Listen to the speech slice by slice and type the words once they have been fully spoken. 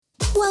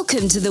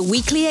Welcome to the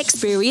Weekly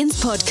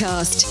Experience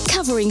podcast,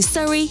 covering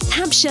Surrey,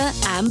 Hampshire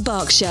and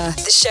Berkshire.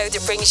 The show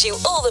that brings you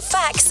all the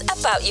facts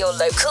about your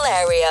local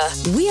area.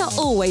 We are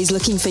always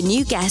looking for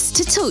new guests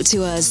to talk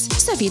to us.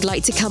 So if you'd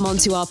like to come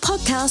onto our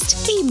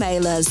podcast,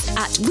 email us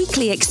at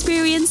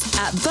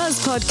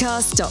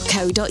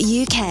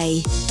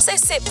weeklyexperience@buzzpodcast.co.uk. So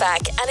sit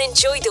back and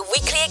enjoy the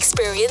Weekly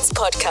Experience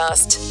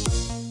podcast.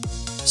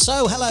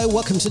 So, hello,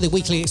 welcome to the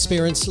Weekly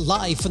Experience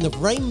live from the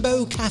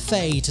Rainbow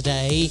Cafe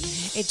today.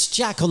 It's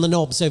Jack on the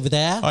knobs over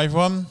there. Hi,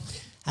 everyone.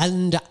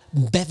 And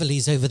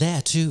Beverly's over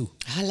there too.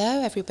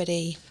 Hello,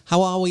 everybody.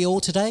 How are we all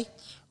today?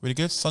 Really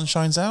good. Sun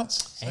shines out.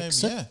 So,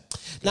 Excellent. yeah.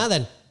 Now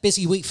then,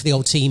 busy week for the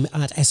old team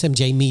at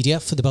SMJ Media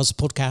for the Buzz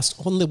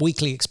podcast on the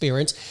Weekly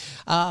Experience.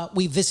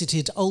 We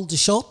visited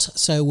Aldershot,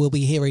 so we'll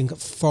be hearing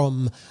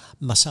from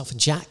myself and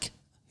Jack,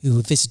 who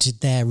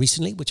visited there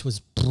recently, which was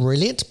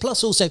brilliant.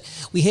 Plus also,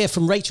 we hear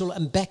from Rachel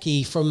and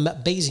Becky from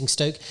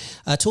Basingstoke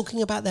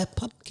talking about their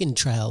pumpkin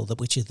trail,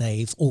 which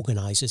they've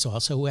organised as well.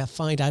 So we'll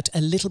find out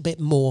a little bit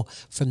more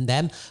from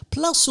them.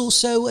 Plus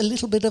also a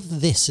little bit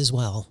of this as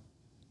well.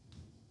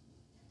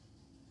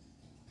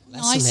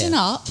 Nicen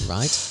up.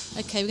 Right.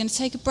 Okay, we're going to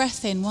take a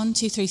breath in. 1,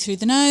 2, 3 through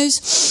the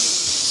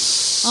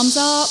nose. Arms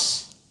up.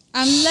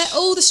 And let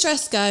all the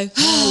stress go.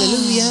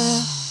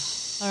 Hallelujah.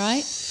 All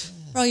right.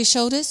 Roll your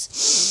shoulders.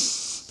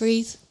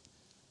 Breathe.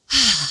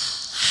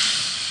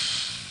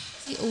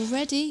 See,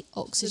 already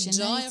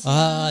oxygenated.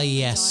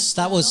 Yes.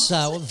 That was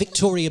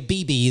Victoria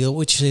Beebe,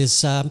 which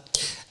is not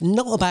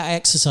about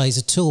exercise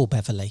at all,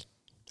 Beverly.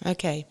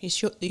 Okay,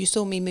 you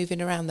saw me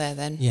moving around there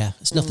then? Yeah,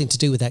 it's nothing to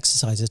do with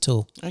exercise at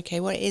all.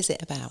 Okay, what is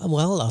it about?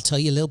 Well, I'll tell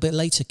you a little bit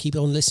later. Keep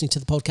on listening to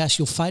the podcast.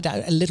 You'll find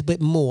out a little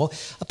bit more.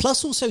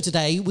 Plus, also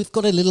today, we've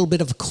got a little bit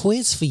of a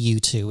quiz for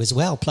you two as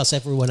well, plus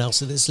everyone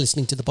else that's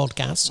listening to the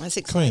podcast. That's Quiz.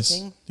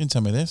 exciting. Didn't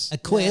tell me this. A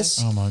quiz?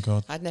 Oh, my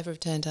God. I'd never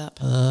have turned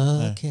up.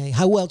 Okay.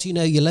 How well do you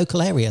know your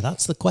local area?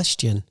 That's the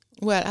question.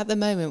 Well, at the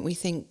moment, we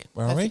think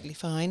Where are we? perfectly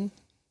fine.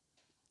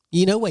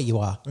 You know where you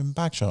are? We're in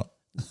Bagshot.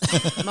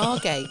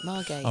 Margate.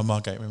 Oh,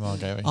 Margate. We're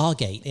Margate.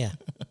 Argate, yeah.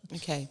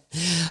 Okay.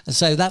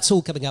 So that's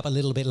all coming up a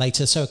little bit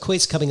later. So a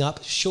quiz coming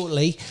up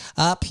shortly.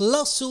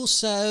 Plus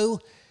also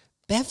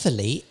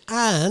Beverly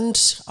and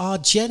our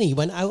Jenny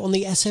went out on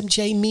the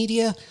SMJ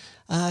Media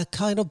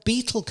kind of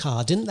Beetle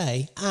car, didn't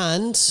they?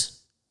 And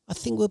I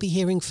think we'll be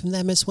hearing from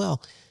them as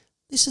well.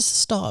 This is the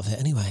start of it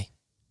anyway.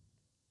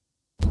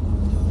 Do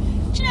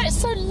you know,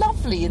 it's so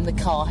lovely in the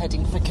car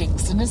heading for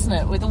Kingston, isn't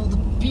it? With all the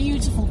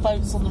beautiful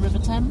boats on the River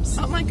Thames.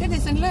 Oh my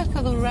goodness, and look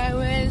at the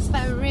rowers.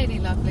 They're really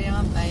lovely,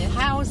 aren't they?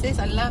 Houses,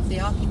 I love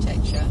the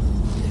architecture.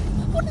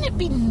 Wouldn't it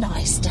be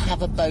nice to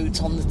have a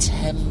boat on the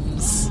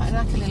Thames? I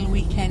like a little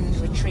weekend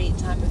retreat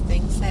type of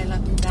thing, sail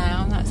up and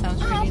down. That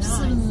sounds really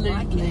Absolutely.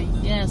 nice. Like it.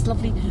 Yeah, it's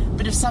lovely.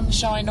 Bit of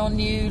sunshine on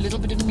you, little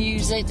bit of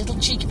music, little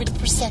cheeky bit of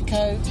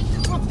Prosecco.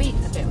 You can't beat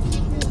a bit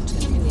of water,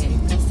 can you?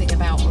 Messing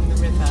about on the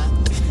river. I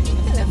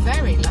think they're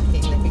very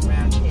lucky living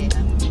around here.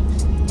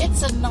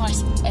 It's a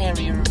nice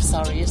area of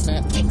Surrey, isn't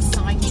it?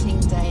 Exciting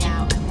day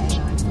out ahead,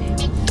 I feel.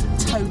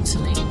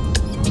 Totally.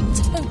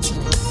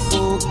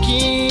 Oh,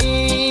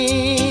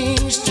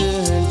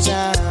 Kingston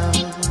town,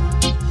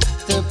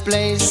 the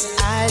place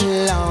I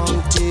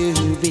long to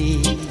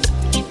be.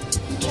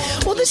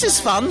 Well, this is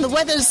fun. The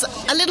weather's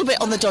a little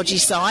bit on the dodgy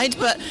side,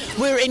 but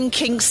we're in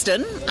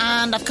Kingston,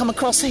 and I've come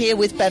across here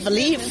with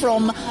Beverly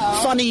from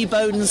Funny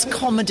Bones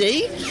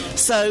Comedy.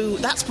 So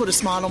that's put a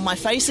smile on my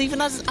face,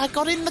 even as I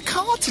got in the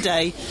car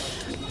today.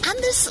 And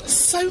there's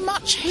so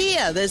much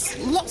here. There's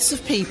lots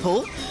of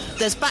people.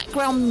 There's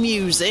background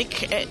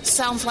music. It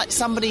sounds like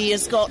somebody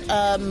has got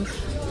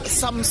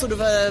some sort of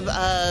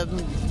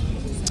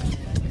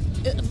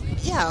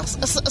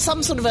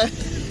some sort of a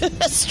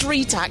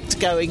street act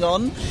going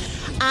on.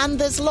 And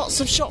there's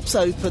lots of shops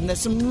open.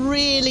 There's some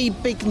really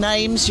big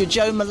names, your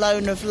Joe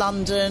Malone of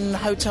London,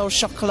 Hotel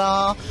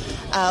Chocolat,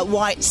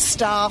 White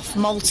Stuff,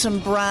 Molten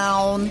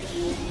Brown.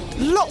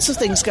 Lots of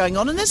things going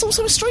on. And there's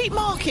also a street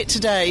market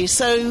today.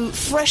 So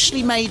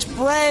freshly made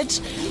bread,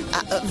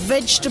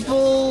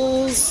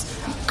 vegetables,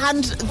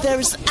 and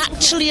there's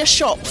actually a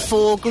shop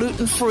for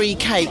gluten-free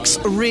cakes,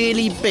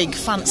 really big,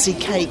 fancy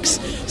cakes.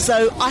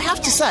 So I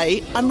have to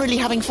say, I'm really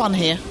having fun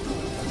here.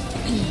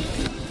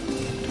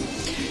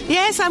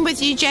 Yes, I'm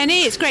with you,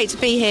 Jenny. It's great to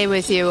be here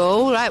with you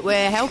all. Right,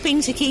 we're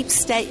helping to keep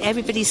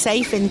everybody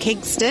safe in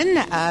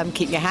Kingston.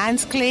 Keep your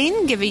hands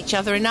clean, give each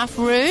other enough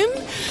room,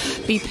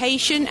 be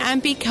patient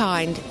and be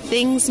kind.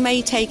 Things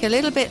may take a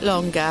little bit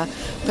longer,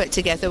 but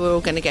together we're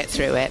all going to get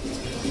through it.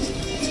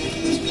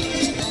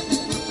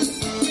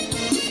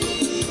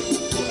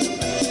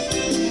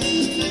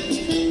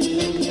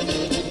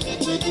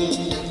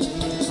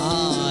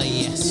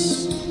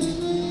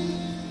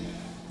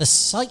 The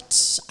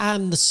sights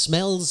and the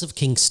smells of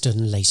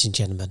Kingston, ladies and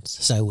gentlemen.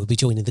 So we'll be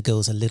joining the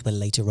girls a little bit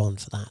later on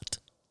for that.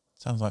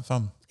 Sounds like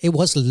fun. It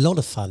was a lot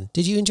of fun.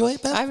 Did you enjoy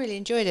it, Beth? I really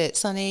enjoyed it.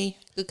 Sunny,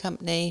 good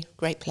company,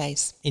 great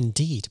place.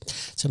 Indeed.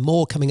 So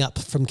more coming up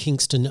from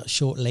Kingston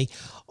shortly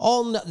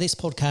on this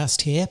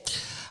podcast here.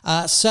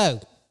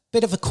 So,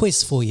 bit of a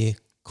quiz for you.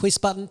 Quiz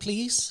button,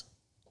 please.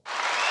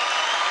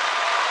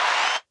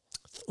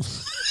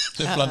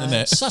 Bit blunt, isn't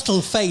it?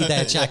 Subtle fade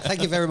there, Jack.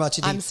 Thank you very much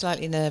indeed. I'm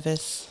slightly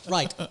nervous.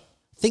 Right.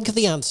 Think of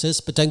the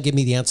answers, but don't give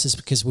me the answers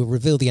because we'll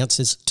reveal the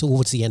answers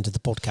towards the end of the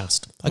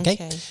podcast.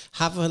 Okay?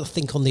 Have a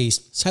think on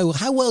these. So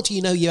how well do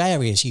you know your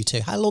areas, you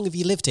two? How long have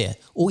you lived here?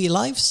 All your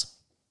lives?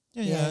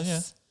 Yeah.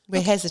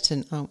 We're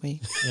hesitant, aren't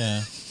we?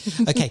 Yeah.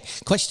 Okay,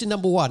 question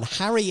number 1.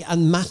 Harry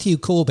and Matthew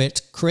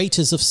Corbett,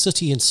 creators of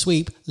Sooty and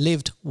Sweep,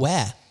 lived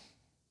where?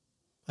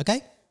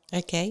 Okay?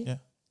 Okay. Yeah.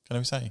 Can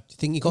I say? Do you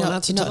think you got an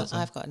answer to that?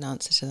 I've got an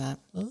answer to that.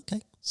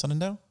 Okay.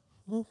 Sunningdale?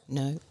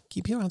 No.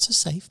 Keep your answers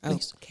safe, Oh,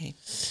 please. okay.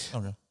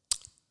 Okay.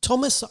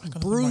 Thomas write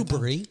down.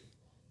 Brewbury.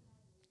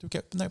 Do we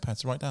get notepads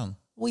to write down?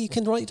 Well, you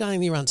can write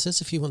down your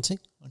answers if you want to.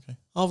 Okay.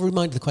 I'll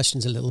remind the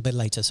questions a little bit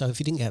later. So if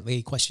you didn't get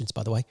the questions,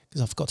 by the way,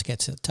 because I forgot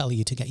to tell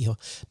you to get your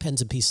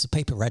pens and pieces of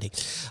paper ready.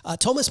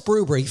 Thomas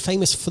Brewbury,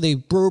 famous for the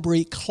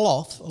Brewbury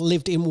cloth,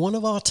 lived in one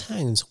of our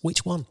towns.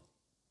 Which one?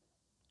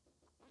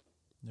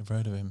 Never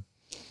heard of him.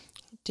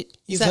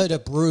 You've heard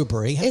of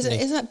Brewbury, haven't you?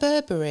 Isn't that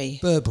Burberry?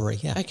 Burberry,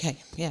 yeah. Okay,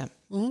 yeah.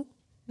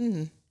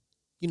 You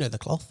know the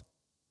cloth.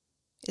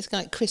 It's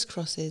like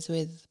crisscrosses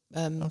with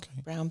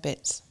brown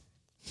bits.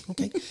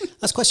 Okay.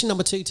 That's question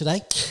number 2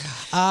 today.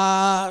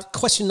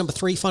 Question number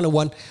 3, final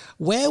one.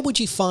 Where would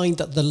you find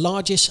the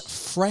largest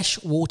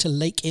freshwater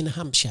lake in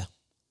Hampshire?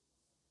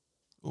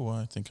 Oh,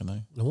 I think I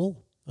know. Oh,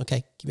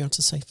 okay. Keep your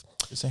answers safe.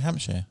 Did it say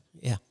Hampshire?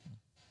 Yeah.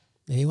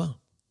 There you are.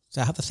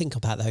 So have a think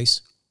about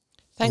those.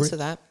 Thanks for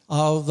that.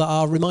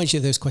 I'll remind you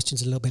of those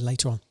questions a little bit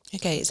later on.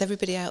 Okay, is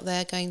everybody out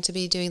there going to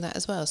be doing that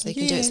as well? So they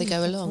can do it as they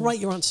go along? Write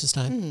your answers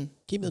down.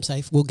 Keep them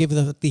safe. We'll give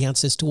the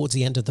answers towards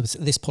the end of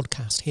this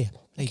podcast here,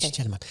 ladies and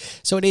gentlemen.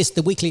 So it is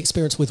the weekly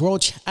experience with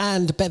Rog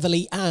and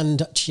Beverly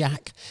and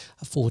Jack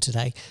for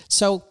today.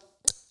 So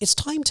it's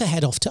time to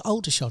head off to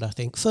Aldershot, I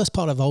think. First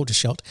part of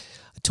Aldershot.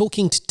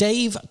 Talking to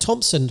Dave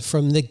Thompson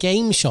from the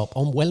Game Shop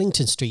on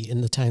Wellington Street in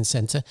the town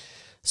centre.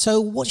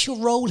 So what's your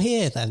role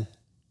here then?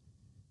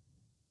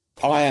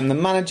 I am the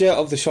manager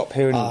of the shop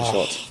here in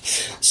Aldershot.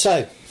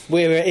 So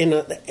we're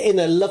in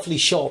a lovely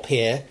shop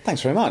here.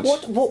 Thanks very much.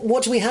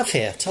 What do we have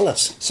here? Tell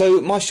us. So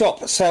my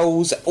shop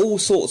sells all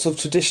sorts of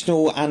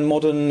traditional and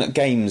modern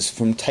games,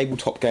 from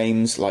tabletop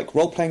games like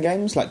role-playing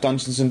games like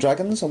Dungeons and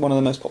Dragons are one of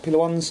the most popular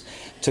ones,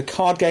 to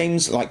card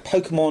games like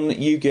Pokemon,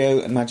 Yu-Gi-Oh!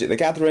 And Magic the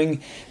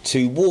Gathering,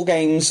 to war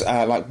games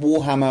like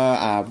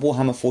Warhammer,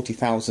 Warhammer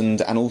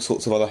 40,000, and all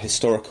sorts of other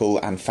historical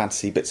and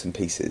fantasy bits and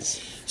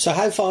pieces. So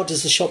how far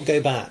does the shop go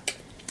back?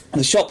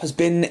 The shop has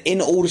been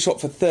in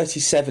Aldershot for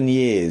 37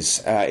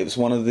 years. It was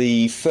one of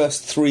the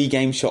first 3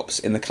 game shops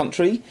in the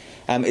country.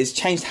 It's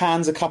changed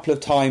hands a couple of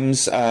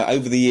times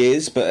over the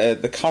years,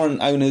 but the current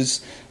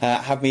owners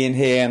have me in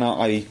here, and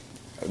I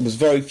was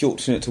very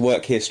fortunate to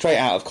work here straight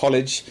out of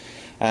college,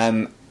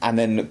 and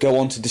then go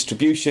on to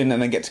distribution, and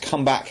then get to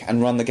come back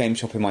and run the game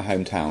shop in my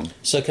hometown.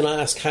 So can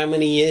I ask how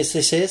many years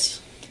this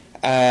is?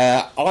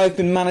 I've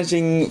been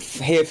managing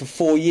here for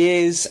 4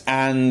 years,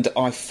 and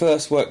I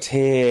first worked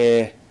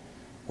here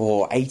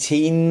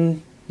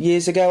 18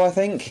 years ago, I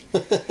think.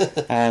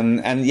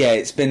 And yeah,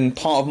 it's been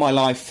part of my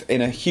life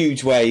in a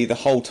huge way the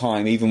whole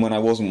time, even when I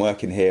wasn't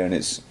working here, and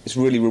it's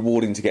really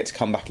rewarding to get to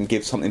come back and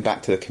give something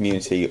back to the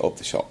community of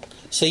the shop.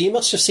 So you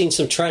must have seen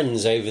some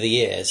trends over the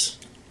years.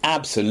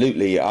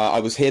 Absolutely.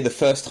 I was here the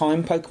first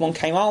time Pokemon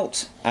came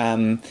out,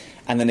 and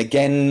then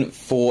again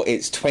for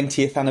its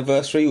 20th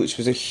anniversary, which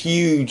was a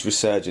huge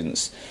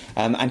resurgence.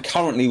 And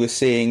currently we're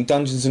seeing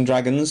Dungeons and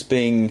Dragons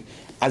being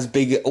as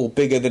big or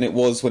bigger than it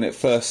was when it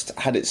first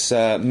had its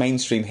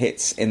mainstream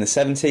hits in the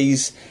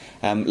 70s,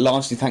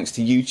 largely thanks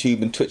to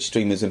YouTube and Twitch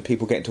streamers and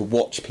people getting to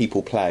watch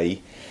people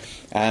play.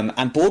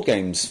 And board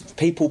games.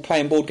 People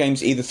playing board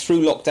games either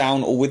through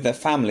lockdown or with their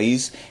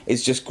families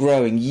is just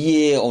growing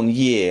year on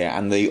year,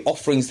 and the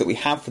offerings that we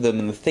have for them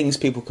and the things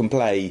people can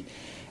play,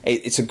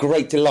 it's a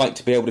great delight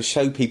to be able to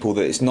show people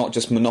that it's not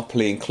just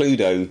Monopoly and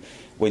Cluedo.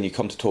 When you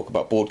come to talk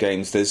about board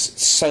games, there's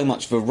so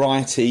much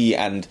variety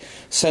and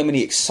so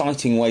many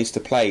exciting ways to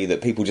play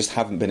that people just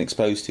haven't been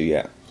exposed to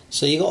yet.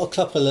 So you've got a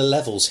couple of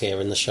levels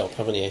here in the shop,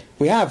 haven't you?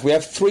 We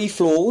have 3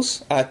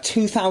 floors,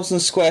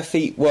 2,000 square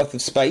feet worth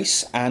of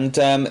space, and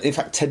in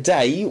fact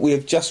today we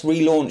have just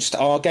relaunched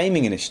our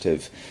gaming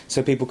initiative,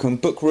 so people can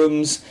book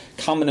rooms,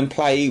 come in and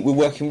play. We're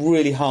working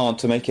really hard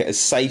to make it as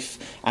safe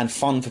and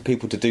fun for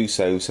people to do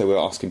so we're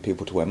asking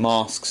people to wear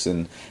masks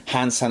and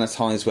hand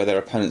sanitise where their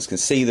opponents can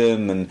see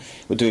them, and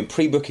we're doing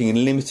pre-booking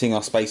and limiting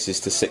our spaces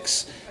to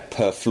 6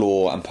 per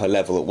floor and per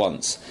level at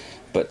once.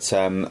 But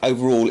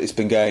overall, it's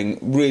been going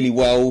really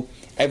well.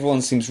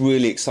 Everyone seems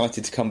really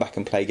excited to come back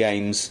and play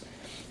games.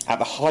 At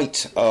the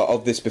height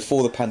of this,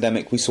 before the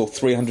pandemic, we saw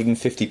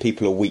 350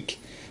 people a week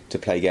to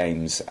play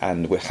games.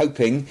 And we're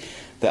hoping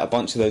that a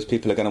bunch of those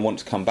people are going to want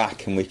to come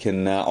back and we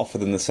can offer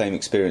them the same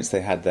experience they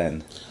had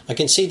then. I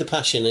can see the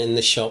passion in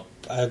the shop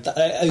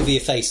over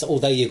your face,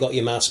 although you've got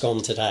your mask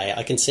on today.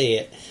 I can see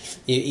it.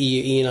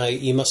 You know,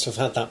 you must have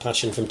had that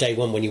passion from day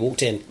one when you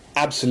walked in.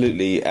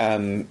 Absolutely.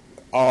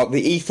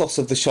 The ethos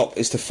of the shop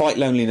is to fight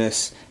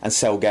loneliness and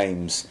sell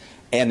games.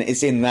 and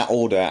it's in that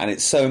order, and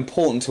it's so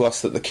important to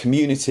us that the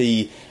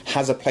community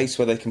has a place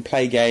where they can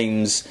play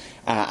games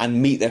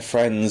and meet their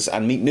friends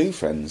and meet new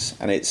friends.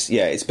 And it's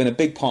been a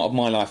big part of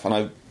my life, and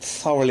I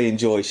thoroughly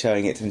enjoy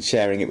showing it and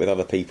sharing it with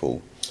other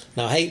people.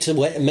 Now, I hate to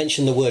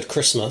mention the word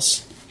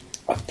Christmas.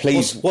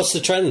 Please. What's the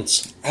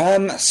trends?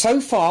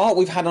 So far,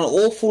 we've had an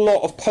awful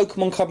lot of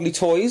Pokemon cuddly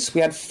toys.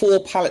 We had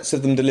 4 pallets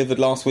of them delivered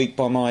last week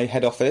by my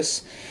head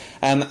office.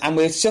 And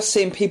we're just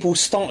seeing people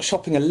start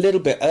shopping a little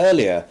bit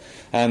earlier.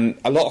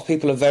 A lot of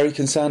people are very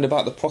concerned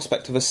about the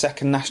prospect of a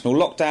second national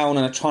lockdown and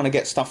are trying to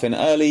get stuff in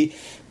early.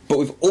 But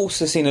we've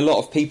also seen a lot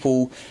of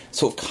people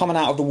sort of coming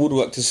out of the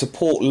woodwork to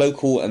support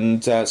local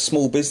and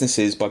small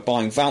businesses by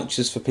buying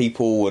vouchers for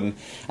people and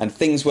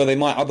things where they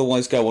might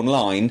otherwise go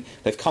online.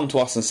 They've come to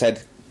us and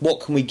said, what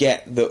can we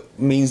get that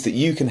means that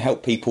you can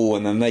help people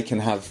and then they can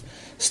have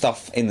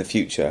stuff in the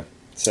future?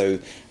 So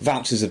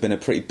vouchers have been a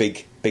pretty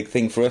big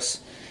thing for us.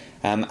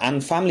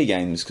 And family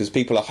games, because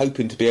people are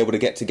hoping to be able to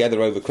get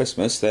together over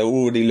Christmas. They're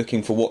already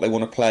looking for what they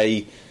want to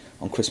play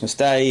on Christmas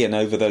Day and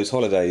over those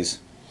holidays.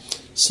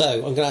 So,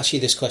 I'm going to ask you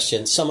this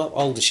question. Sum up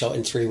Aldershot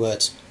in 3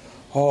 words.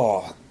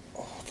 Oh,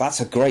 that's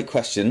a great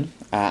question.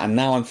 And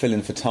now I'm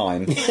filling for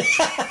time.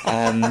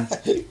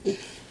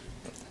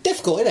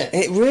 Difficult, isn't it?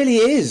 It really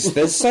is.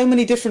 There's so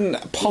many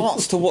different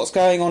parts to what's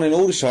going on in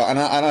Aldershot, and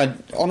I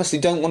honestly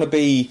don't want to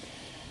be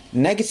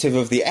negative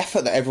of the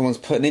effort that everyone's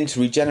putting in to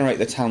regenerate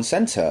the town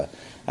centre.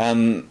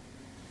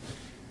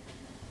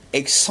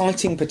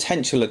 Exciting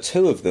potential are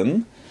 2 of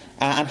them,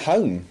 and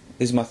home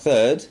is my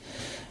 3rd.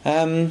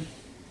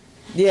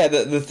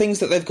 The things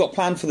that they've got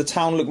planned for the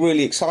town look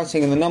really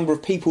exciting, and the number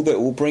of people that it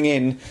will bring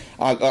in,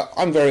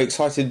 I'm very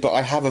excited, but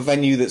I have a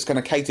venue that's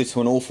going to cater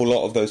to an awful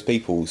lot of those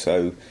people,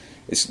 so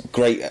it's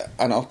great,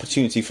 an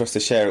opportunity for us to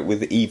share it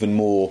with even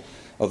more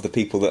of the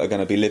people that are going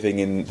to be living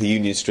in the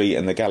Union Street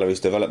and the galleries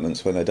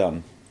developments when they're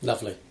done.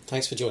 Lovely.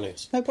 Thanks for joining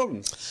us. No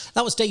problems.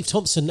 That was Dave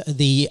Thompson,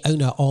 the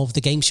owner of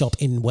the game shop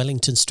in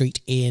Wellington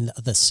Street in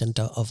the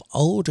centre of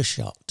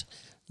Aldershot.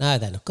 Now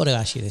then, I've got to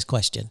ask you this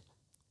question.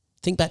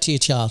 Think back to your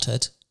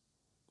childhood,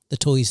 the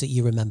toys that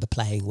you remember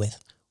playing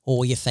with,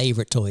 or your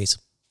favourite toys.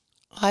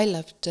 I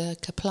loved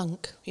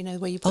Kaplunk, you know,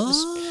 where you put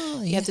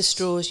you had the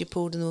straws, you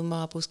pulled and the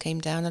marbles came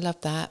down. I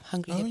loved that.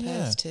 Hungry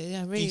Hippos too.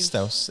 Yeah, really. He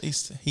sells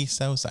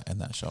that in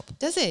that shop.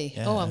 Does he?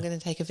 Yeah. Oh, I'm going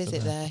to take a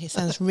visit there. He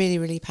sounds really,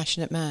 really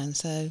passionate man.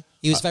 So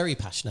he was very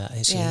passionate.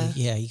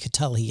 Yeah, you could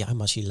tell how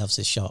much he loves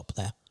his shop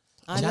there.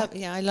 I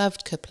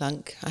loved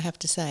Kaplunk, I have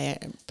to say,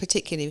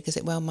 particularly because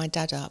it wound my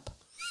dad up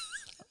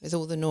with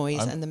all the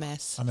noise and the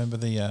mess. I remember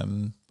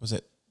the was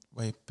it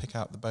where you pick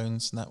out the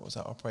bones and that was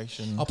that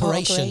Operation?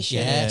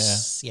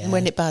 Yes. Yeah.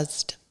 When it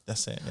buzzed.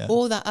 That's it, yeah.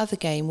 Or that other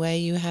game where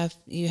you have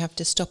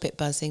to stop it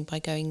buzzing by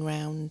going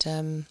round.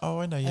 I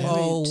know, yeah.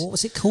 What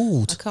was it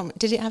called?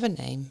 Did it have a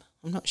name?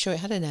 I'm not sure it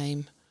had a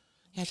name.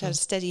 You had to have a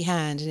steady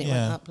hand and it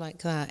went up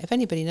like that. If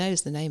anybody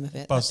knows the name of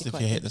it. Buzzed if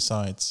you hit the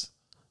sides.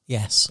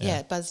 Yes. Yeah,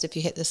 it buzzed if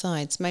you hit the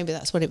sides. Maybe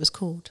that's what it was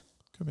called.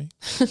 Could be.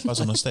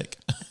 Buzz on a stick.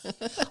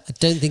 I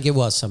don't think it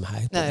was somehow.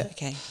 No,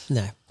 okay.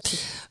 No.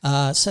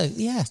 So,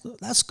 yeah,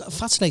 that's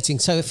fascinating.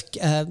 So,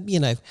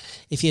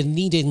 if you're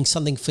needing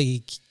something for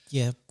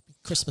your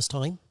Christmas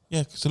time.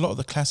 Yeah, because a lot of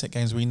the classic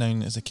games we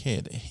known as a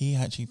kid, he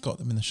actually got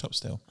them in the shop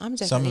still. I'm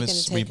definitely going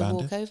to take a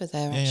walk over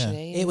there,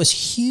 actually. It was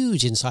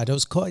huge inside. I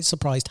was quite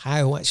surprised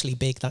how actually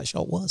big that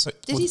shop was.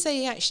 Did he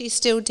say he actually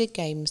still did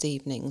games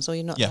evenings, or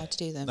you're not allowed to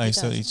do them? No,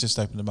 he's just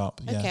opened them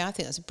up. Okay, I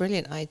think that's a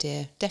brilliant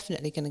idea.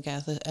 Definitely going to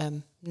gather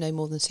no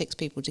more than 6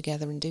 people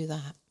together and do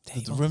that.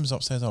 The rooms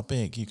upstairs are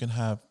big. You can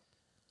have,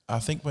 I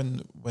think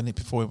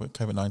before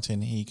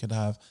COVID-19, he could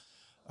have,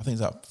 I think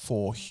it's like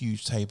 4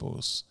 huge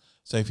tables.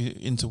 So if you're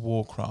into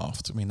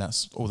Warcraft, I mean,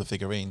 that's all the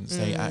figurines.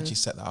 They actually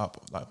set that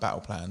up, like battle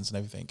plans and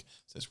everything.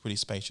 So it's really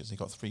spacious. You've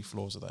got 3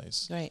 floors of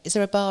those. Great. Is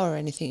there a bar or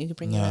anything you can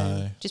bring your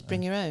own? Just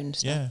bring your own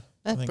stuff? Yeah.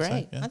 That's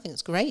great. So, yeah. I think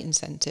it's a great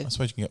incentive. I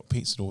suppose you can get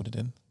pizza ordered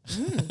in.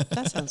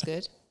 That sounds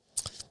good.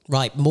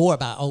 Right, more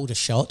about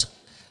Aldershot.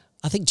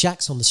 I think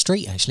Jack's on the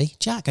street, actually.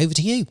 Jack, over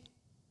to you.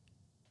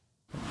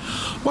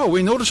 Well, we're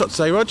in Aldershot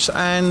today, Rog,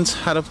 and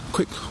had a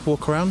quick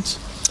walk around.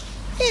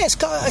 Yeah,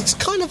 it's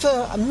kind of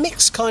a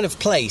mixed kind of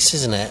place,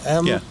 isn't it?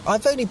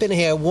 I've only been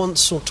here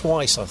once or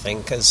twice, I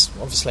think, because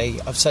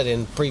obviously I've said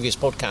in previous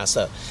podcasts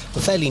that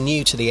I'm fairly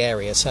new to the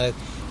area, so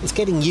it's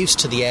getting used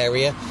to the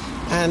area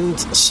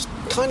and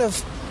kind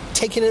of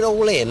taking it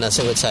all in, as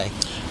I would say.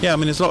 Yeah, I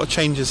mean, there's a lot of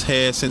changes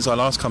here since I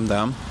last come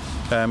down.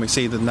 We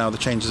see that now the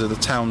changes of the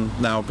town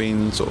now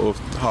being sort of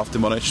half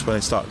demolished where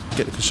they start to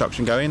get the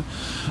construction going.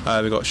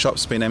 We've got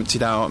shops being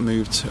emptied out,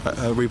 moved,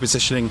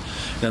 repositioning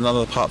in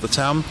another part of the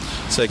town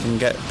so they can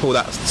pull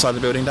that side of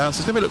the building down. So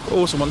it's going to look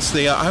awesome once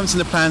I haven't seen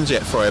the plans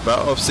yet for it, but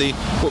obviously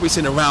what we've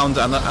seen around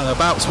and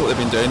about what they've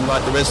been doing,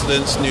 like the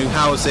residents, new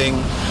housing,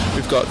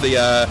 we've got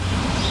the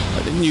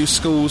new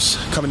schools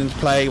coming into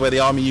play where the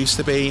army used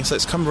to be, so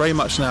it's come very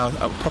much now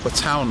a proper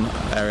town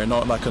area,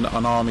 not like an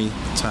army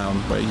town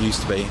where it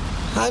used to be.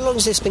 How long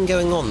has this been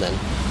going on then?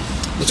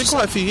 It's been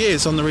quite a few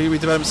years on the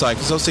redevelopment side,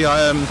 because obviously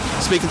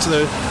speaking to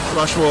the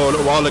Rushmore a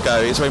little while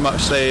ago, it's very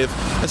much I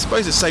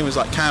suppose it's the same as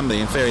like Camberley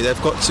in theory.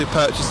 They've got to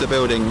purchase the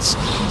buildings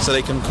so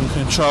they can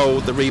control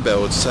the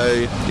rebuild,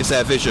 so it's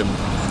their vision.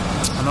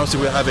 And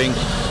obviously we're having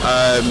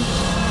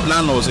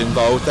landlords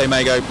involved. They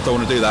may go, don't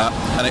want to do that,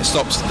 and it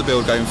stops the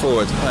build going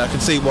forward. I can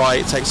see why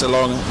it takes so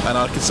long, and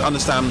I can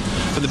understand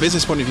from the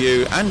business point of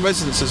view and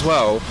residents as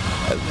well,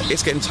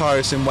 it's getting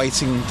tiresome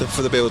waiting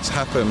for the build to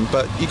happen,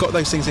 but you've got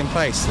those things in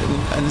place,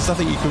 and there's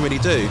nothing you can really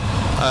do.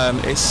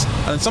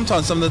 And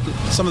sometimes some of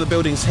the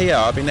buildings here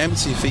have been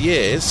empty for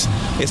years.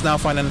 It's now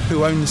finding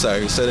who owns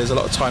those, so there's a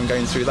lot of time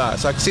going through that.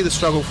 So I can see the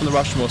struggle from the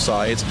Rushmore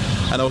side,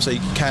 and also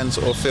you can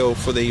sort of feel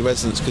for the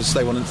residents, because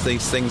they want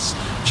these things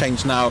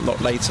changed now,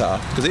 not later,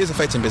 because it is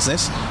affecting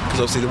business, because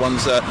obviously the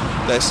ones that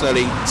they're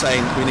slowly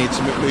saying we need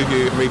to move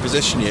you and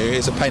reposition you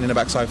is a pain in the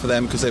backside for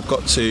them, because they've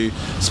got to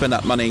spend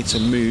that money to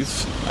move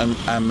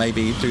and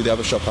maybe do the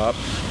other shop up.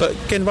 But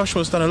again,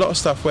 Rushmore's done a lot of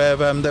stuff where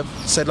they've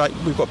said, like,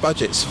 we've got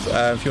budgets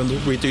if you want to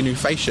redo new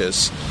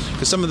fascias,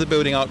 because some of the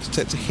building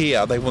architects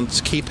here, they want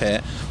to keep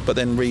it but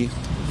then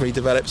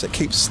redevelops it,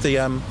 keeps the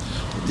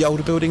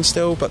older building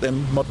still, but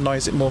then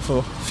modernise it more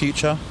for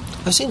future.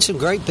 I've seen some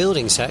great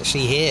buildings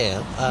actually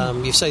here.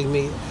 You've showed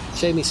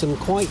me some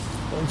quite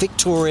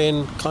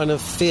Victorian kind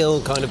of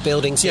feel kind of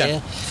buildings here,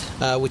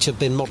 which have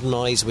been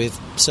modernised with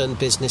certain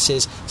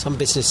businesses. Some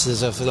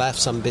businesses have left,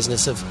 some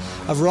businesses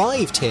have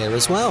arrived here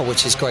as well,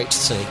 which is great to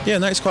see. Yeah,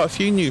 noticed quite a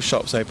few new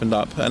shops opened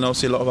up, and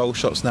obviously a lot of old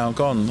shops now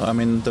gone. I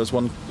mean, there was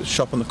one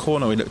shop on the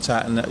corner we looked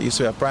at, and it used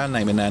to have a brand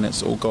name in there, and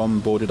it's all gone,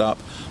 boarded up.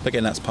 But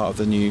again, that's part of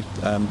the new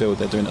build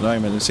they're doing at the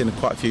moment. We've seen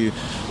quite a few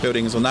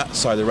buildings on that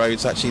side of the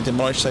roads actually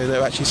demolished, so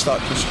they've actually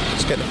started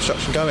to get the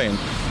construction going.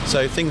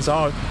 So things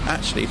are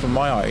actually, from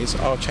my eyes,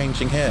 are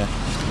changing here.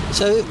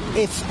 So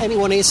if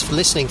anyone is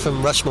listening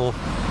from Rushmore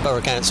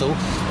Borough Council,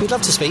 we'd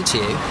love to speak to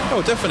you.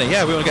 Oh, definitely,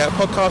 yeah. We want to get a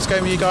podcast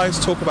going with you guys,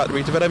 talk about the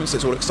redevelopments.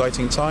 It's all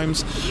exciting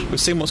times.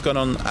 We've seen what's going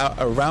on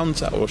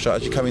around Aldershot.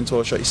 As you come into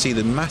Aldershot, you see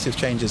the massive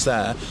changes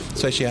there,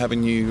 especially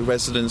having new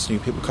residents, new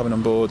people coming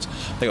on board.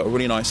 They've got a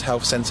really nice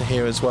health centre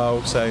here as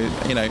well. So,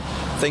 you know,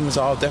 things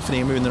are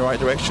definitely moving in the right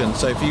direction.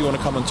 So if you want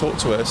to come and talk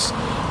to us,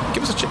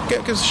 give us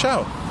a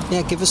shout.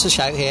 Yeah, give us a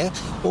shout here.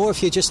 Or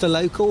if you're just a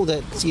local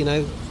that, you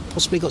know,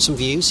 possibly got some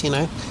views, you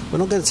know. We're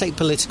not going to take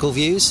political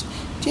views.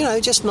 You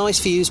know, just nice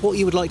views, what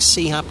you would like to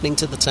see happening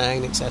to the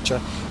town, etc.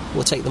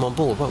 We'll take them on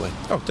board, won't we?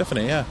 Oh,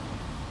 definitely, yeah.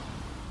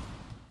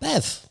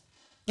 Bev,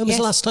 when was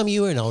the last time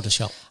you were in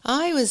Aldershot?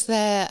 I was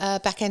there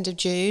back end of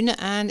June,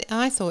 and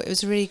I thought it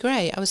was really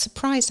great. I was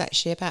surprised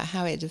actually about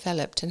how it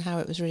developed and how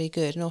it was really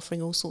good and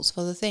offering all sorts of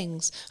other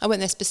things. I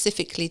went there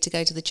specifically to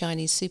go to the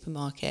Chinese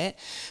supermarket,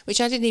 which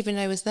I didn't even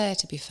know was there,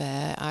 to be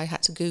fair. I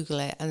had to Google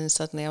it, and then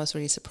suddenly I was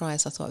really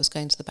surprised. I thought I was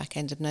going to the back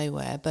end of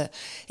nowhere, but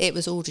it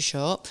was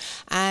Aldershot,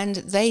 and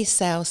they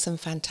sell some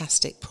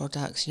fantastic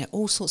products, you know,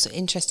 all sorts of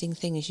interesting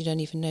things you don't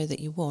even know that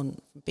you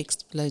want, big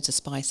loads of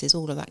spices,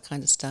 all of that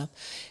kind of stuff,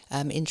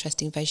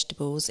 interesting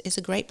vegetables. It's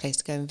a great place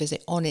to go and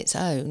visit on its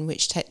own,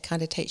 which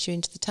kind of takes you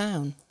into the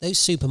town. Those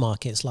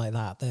supermarkets like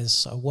that,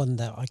 there's one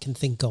that I can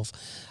think of,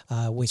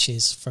 which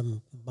is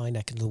from my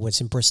neck of the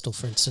woods in Bristol,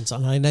 for instance,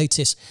 and I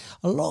notice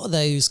a lot of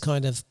those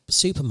kind of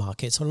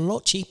supermarkets are a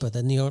lot cheaper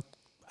than your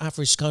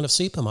average kind of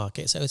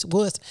supermarket, so it's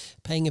worth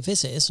paying a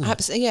visit, isn't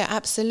it? Yeah,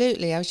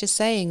 absolutely. I was just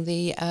saying,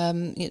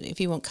 if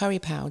you want curry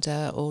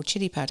powder or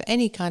chili powder,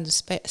 any kind of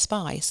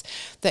spice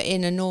that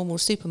in a normal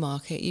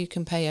supermarket you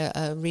can pay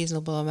a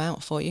reasonable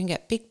amount for, you can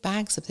get big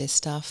bags of this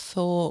stuff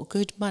for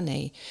good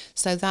money.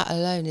 So that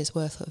alone is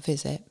worth a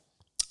visit.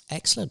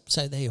 Excellent.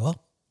 So there you are.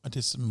 I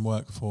did some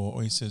work for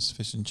Oysters,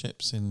 Fish and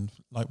Chips in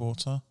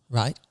Lightwater.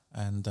 Right.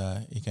 And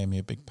he gave me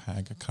a big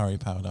bag of curry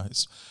powder.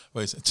 It's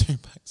 2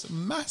 bags,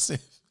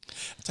 massive.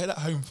 I'll take that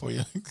home for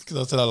you, because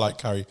I said I like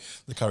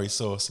the curry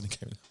sauce, and he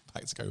gave me a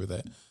pack to go with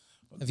it.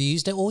 Have you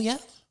used it all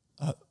yet?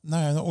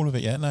 No, not all of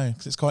it yet, no,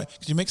 because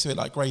because you mix it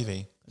like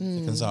gravy, it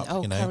thickens up,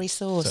 you know. Curry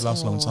sauce. So it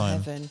lasts a long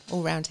time. Heaven.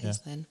 All round his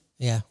then.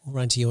 Yeah, all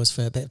round to yours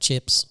for a bit of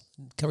chips,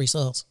 curry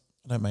sauce.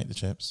 I don't make the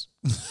chips.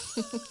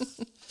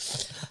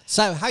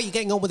 So, how are you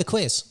getting on with the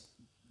quiz?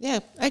 Yeah,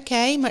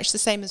 okay, much the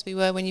same as we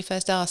were when you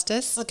first asked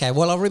us. Okay,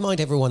 well, I'll remind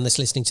everyone that's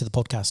listening to the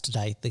podcast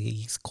today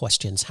these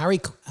questions.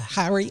 Harry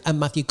and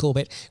Matthew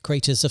Corbett,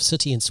 creators of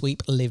Sooty and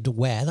Sweep, lived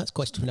where? That's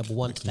question number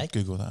one today.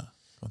 Google that.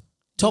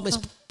 Thomas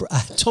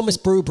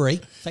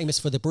Brewbury, famous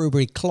for the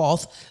Brewbury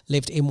cloth,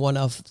 lived in one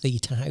of the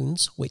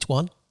towns. Which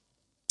one?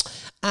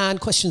 And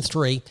question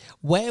 3,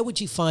 where would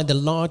you find the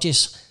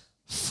largest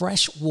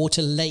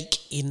freshwater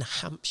lake in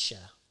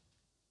Hampshire?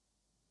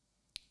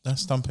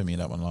 That's stumping me,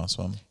 that last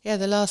one. Yeah,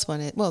 the last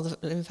one.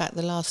 In fact,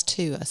 the last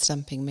 2 are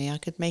stumping me. I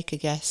could make a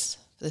guess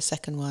for the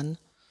second one.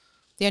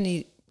 The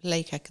only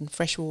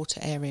freshwater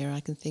area I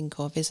can think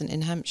of isn't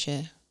in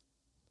Hampshire.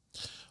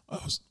 I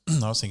was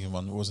thinking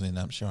one that wasn't in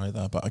Hampshire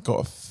either, but I got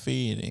a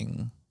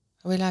feeling.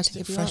 Are we allowed to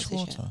give you answers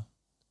yet?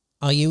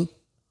 Are you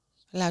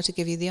allowed to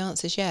give you the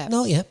answers yet?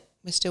 Not yet.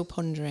 We're still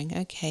pondering.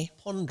 Okay.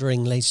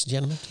 Pondering, ladies and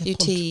gentlemen. You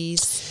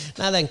tease.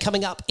 Now then,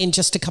 coming up in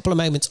just a couple of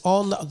moments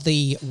on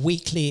the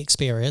weekly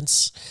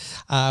experience,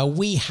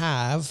 we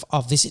have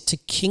our visit to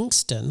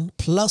Kingston,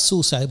 plus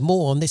also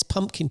more on this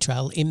pumpkin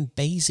trail in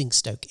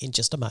Basingstoke in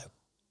just a moment.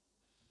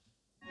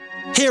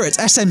 Here at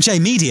SMJ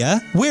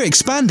Media, we're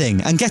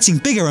expanding and getting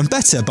bigger and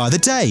better by the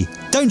day.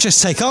 Don't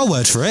just take our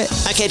word for it.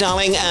 Okay,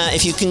 darling,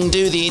 if you can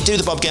do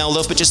the Bob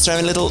Geldof, but just throw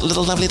in a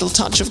lovely little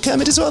touch of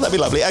Kermit as well, that'd be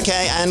lovely.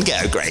 Okay, and go.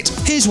 Great.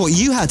 Here's what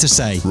you had to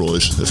say.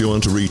 Right, if you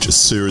want to reach a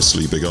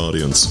seriously big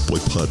audience by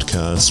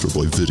podcast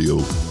or by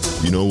video,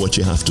 you know what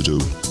you have to do.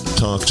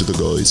 Talk to the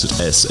guys at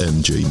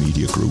SMJ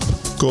Media Group.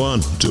 Go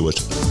on, do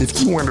it.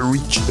 If you want to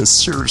reach a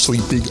seriously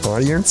big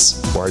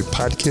audience by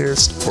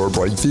podcast or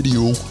by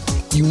video,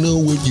 you know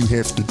what you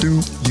have to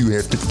do. You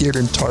have to get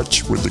in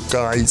touch with the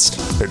guys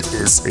at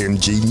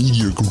SMJ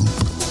Media Group.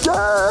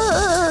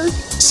 Yay!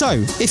 So,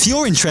 if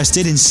you're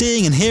interested in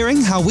seeing and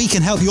hearing how we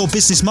can help your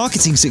business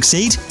marketing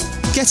succeed,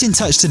 get in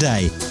touch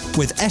today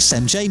with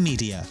SMJ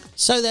Media.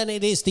 So then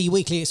it is the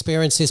weekly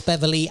experiences,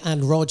 Beverly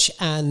and Rog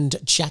and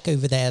Jack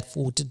over there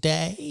for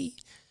today.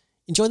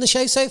 Enjoying the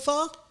show so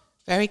far?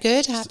 Very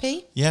good.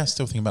 Happy? Yeah,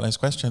 still thinking about those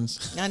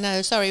questions. I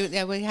know. Sorry,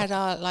 we had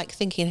our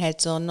thinking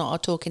heads on, not our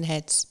talking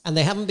heads. And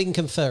they haven't been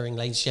conferring,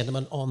 ladies and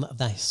gentlemen, on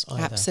this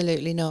either.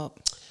 Absolutely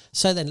not.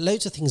 So then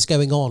loads of things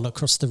going on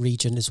across the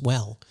region as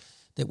well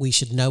that we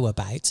should know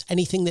about.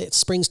 Anything that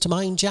springs to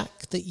mind,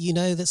 Jack, that you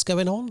know that's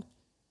going on?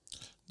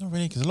 Not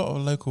really, because a lot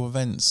of local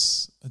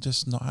events are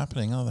just not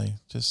happening, are they?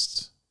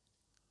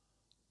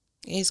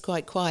 It is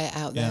quite quiet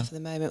out there for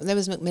the moment. There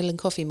was Macmillan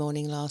Coffee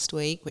Morning last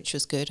week, which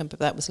was good. But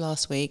that was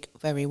last week.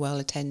 Very well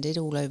attended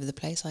all over the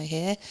place, I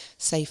hear.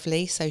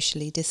 Safely,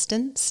 socially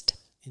distanced.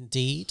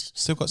 Indeed.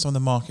 Still got some of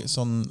the markets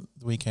on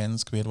the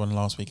weekends. We had one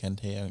last weekend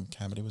here in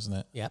Camberley, wasn't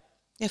it? Yep.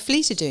 Yeah,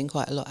 Fleet are doing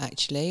quite a lot,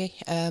 actually.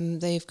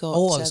 They've got...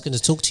 I was going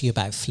to talk to you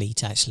about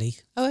Fleet, actually.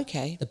 Oh,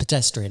 okay. The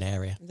pedestrian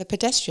area. The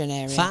pedestrian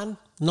area. Fan?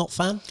 Not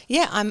fan?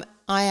 Yeah,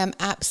 I am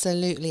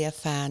absolutely a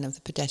fan of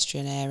the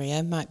pedestrian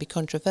area. Might be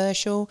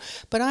controversial,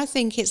 but I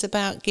think it's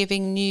about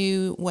giving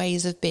new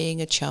ways of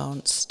being a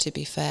chance, to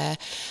be fair.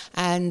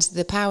 And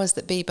the powers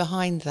that be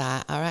behind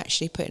that are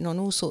actually putting on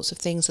all sorts of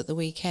things at the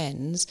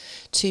weekends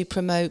to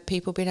promote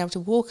people being able to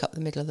walk up the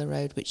middle of the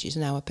road, which is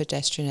now a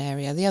pedestrian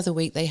area. The other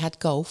week they had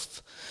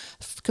golf,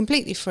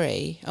 completely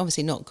free,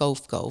 obviously not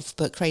golf,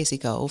 but crazy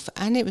golf,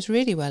 and it was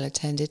really well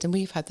attended. And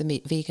we've had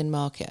the vegan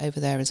market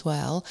over there as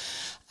well.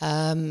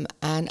 And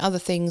other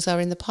things are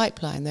in the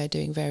pipeline. They're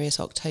doing various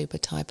October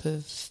type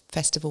of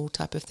festival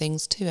type of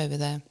things too over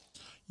there.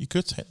 You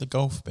could take the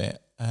golf bit,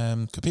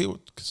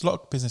 because a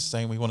lot of businesses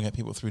saying we want to get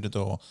people through the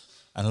door,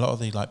 and a lot of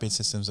the bid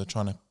systems are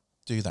trying to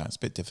do that. It's a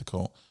bit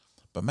difficult,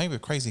 but maybe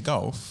with crazy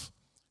golf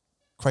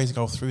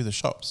through the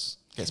shops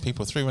gets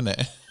people through, isn't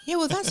it? Yeah,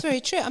 well, that's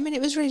very true. I mean,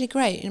 it was really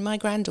great. And my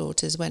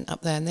granddaughters went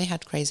up there and they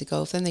had crazy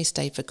golf. Then they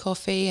stayed for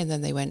coffee and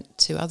then they went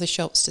to other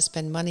shops to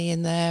spend money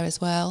in there as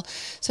well.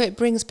 So it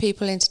brings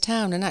people into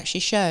town and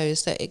actually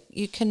shows that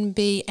you can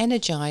be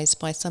energised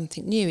by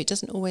something new. It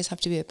doesn't always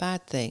have to be a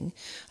bad thing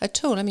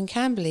at all. I mean,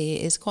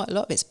 Camberley is quite a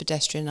lot of it's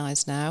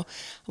pedestrianised now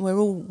and we're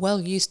all well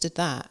used to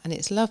that. And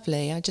it's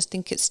lovely. I just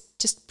think it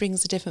just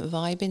brings a different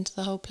vibe into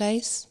the whole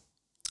place.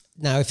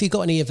 Now, if you've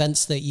got any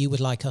events that you would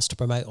like us to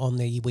promote on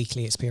the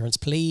weekly experience,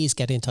 please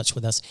get in touch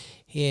with us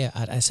here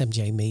at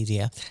SMJ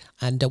Media,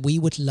 and we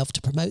would love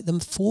to promote them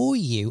for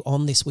you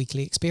on this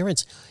weekly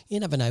experience.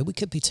 You never know, we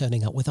could be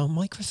turning up with our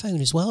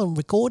microphone as well and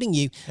recording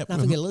you and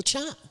having a little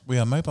chat. We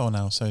are mobile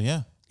now, so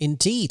yeah.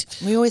 Indeed.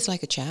 We always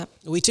like a chat.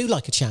 We do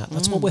like a chat.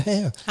 That's what we're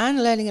here.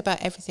 And learning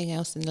about everything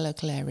else in the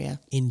local area.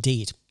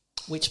 Indeed.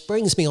 Which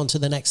brings me on to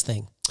the next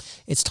thing.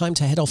 It's time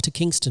to head off to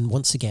Kingston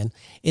once again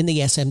in the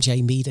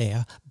SMJ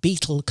Media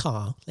Beetle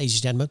car, ladies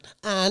and gentlemen.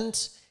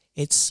 And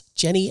it's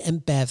Jenny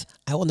and Bev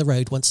out on the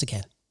road once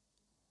again.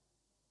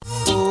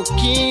 Oh,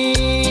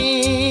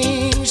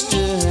 Kingston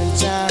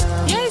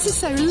town. Yeah, this is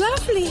so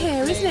lovely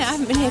here, isn't it? I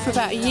haven't been here for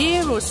about a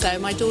year or so.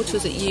 My daughter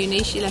was at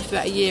uni. She left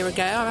about a year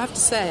ago. I have to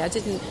say, I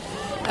didn't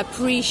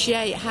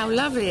appreciate how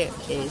lovely it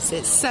is.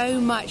 It's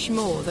so much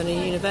more than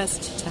a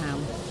university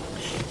town.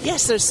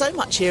 Yes, there's so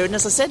much here, and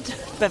as I said,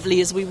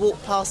 Beverly, as we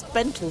walked past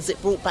Bentles,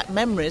 it brought back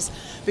memories,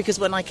 because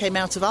when I came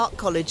out of art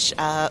college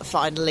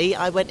finally,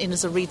 I went in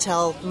as a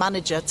retail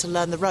manager to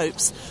learn the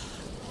ropes,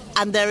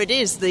 and there it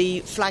is,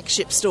 the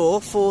flagship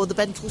store for the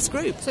Bentles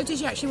Group. So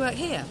did you actually work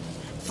here?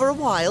 For a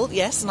while,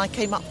 yes, and I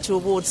came up to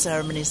award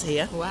ceremonies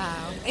here.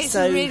 Wow. It's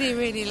a really,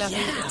 really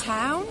lovely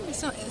town.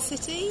 It's not a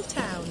city,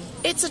 town.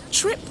 It's a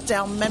trip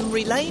down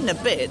memory lane a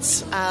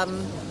bit,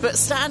 but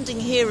standing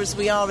here as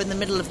we are in the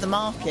middle of the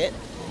market,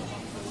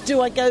 do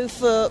I go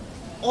for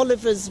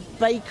Oliver's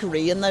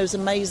Bakery and those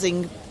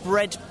amazing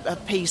bread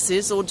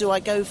pieces, or do I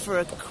go for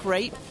a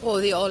crepe? Or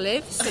the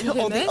olives and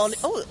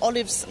hummus.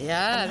 Olives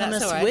yeah, and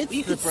that's hummus all right.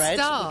 with the bread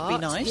would be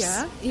nice.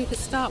 Yeah, you could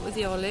start with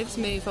the olives,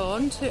 move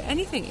on to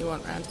anything you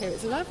want around here.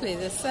 It's lovely.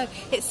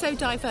 It's so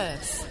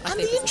diverse. And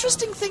the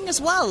interesting thing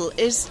as well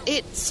is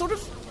it sort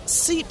of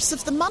seeps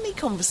of the money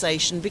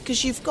conversation,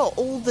 because you've got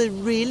all the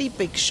really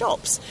big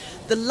shops,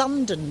 the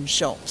London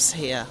shops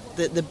here,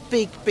 the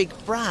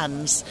big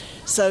brands.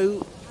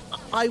 So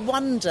I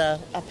wonder,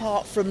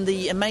 apart from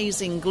the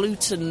amazing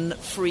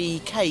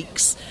gluten-free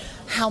cakes,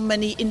 how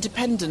many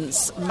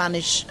independents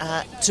manage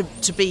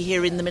to be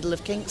here in the middle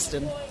of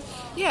Kingston.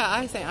 Yeah,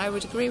 I think I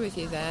would agree with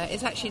you there.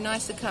 It's actually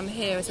nice to come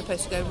here as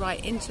opposed to go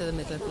right into the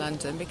middle of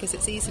London, because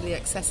it's easily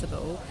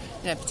accessible,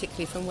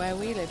 particularly from where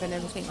we live and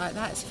everything like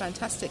that. It's a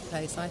fantastic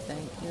place, I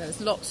think. There's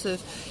lots of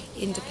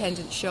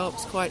independent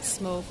shops, quite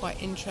small,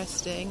 quite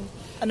interesting.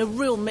 And a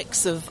real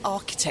mix of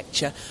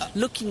architecture.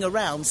 Looking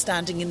around,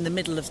 standing in the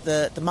middle of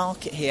the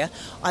market here,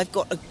 I've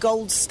got a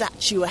gold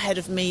statue ahead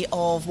of me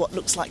of what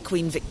looks like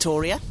Queen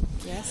Victoria.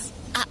 Yes.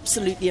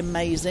 Absolutely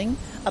amazing.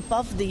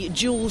 Above the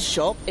jewels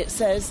shop, it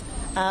says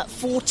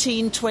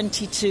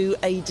 1422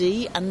 AD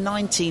and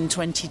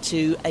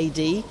 1922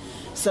 AD.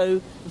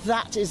 So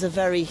that is a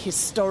very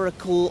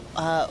historical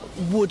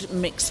wood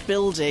mixed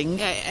building.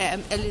 Yeah,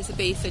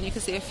 Elizabethan. You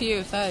can see a few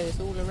of those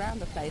all around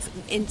the place,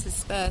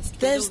 interspersed.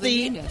 There's with all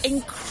the newness.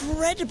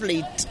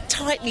 Incredibly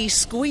tightly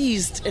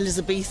squeezed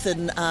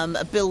Elizabethan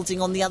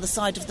building on the other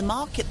side of the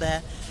market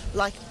there.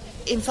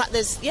 In fact,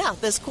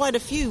 there's quite a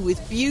few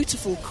with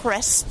beautiful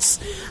crests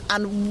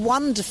and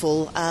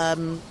wonderful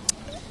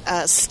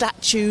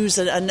statues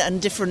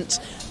and different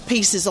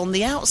pieces on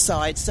the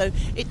outside. So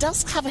it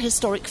does have a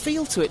historic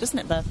feel to it, doesn't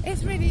it, Bev?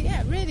 It's really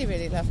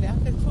lovely. I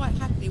could quite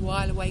happily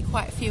while away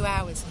quite a few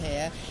hours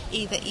here,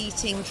 either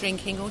eating,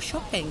 drinking or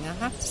shopping, I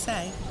have to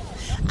say.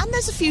 And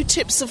there's a few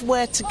tips of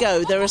where to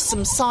go. There are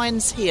some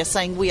signs here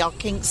saying "We are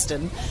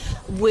Kingston,"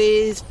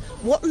 with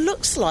what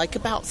looks like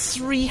about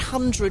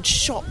 300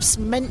 shops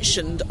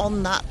mentioned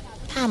on that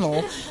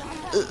panel,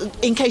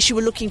 in case you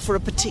were looking for a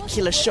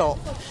particular shop.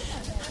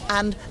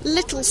 And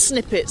little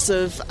snippets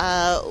of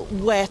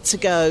where to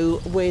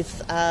go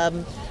with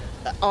I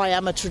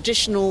am a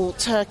traditional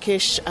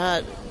Turkish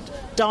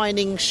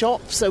dining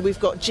shop. So we've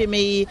got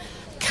Jimmy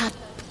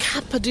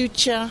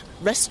Cappaducia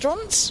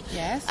restaurant.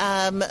 Yes.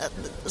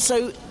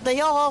 So they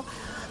are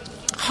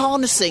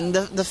harnessing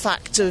the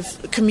fact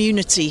of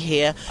community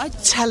here,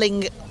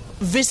 telling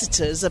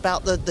visitors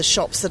about the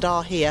shops that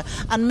are here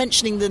and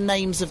mentioning the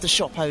names of the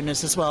shop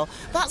owners as well.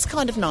 That's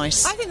kind of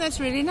nice. I think that's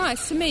really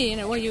nice. To me,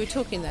 while you were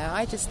talking there,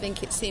 I just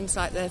think it seems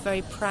like they're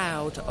very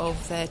proud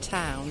of their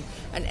town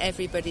and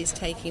everybody's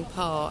taking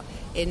part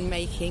in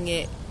making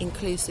it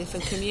inclusive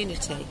and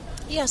community.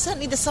 Yeah,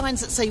 certainly the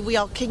signs that say "We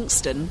are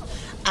Kingston,"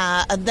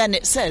 and then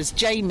it says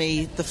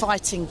Jamie, the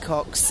Fighting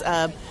Cocks,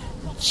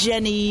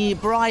 Jenny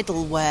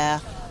Bridal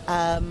Wear,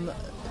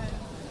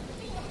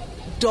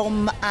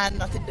 Dom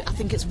and I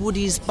think it's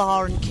Woody's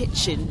Bar and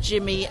Kitchen,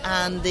 Jimmy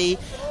and the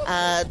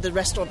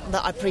restaurant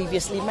that I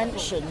previously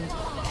mentioned,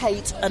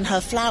 Kate and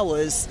her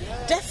flowers.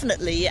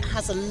 Definitely it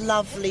has a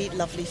lovely,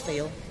 lovely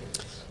feel.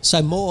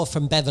 So more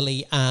from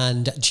Beverly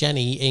and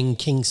Jenny in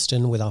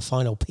Kingston with our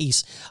final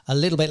piece a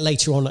little bit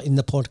later on in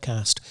the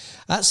podcast.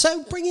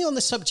 So bringing on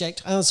the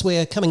subject as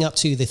we're coming up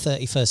to the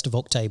 31st of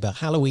October,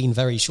 Halloween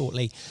very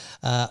shortly,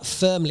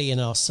 firmly in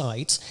our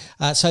sights.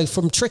 So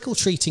from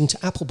trick-or-treating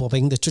to apple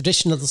bobbing, the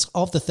traditions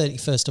of the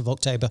 31st of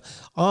October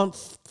aren't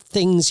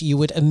things you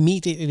would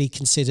immediately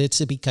consider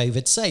to be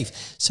COVID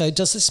safe. So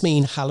does this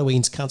mean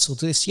Halloween's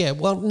cancelled this year?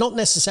 Well, not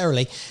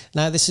necessarily.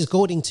 Now, this is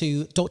according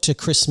to Dr.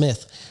 Chris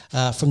Smith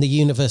from the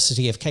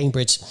University of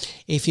Cambridge.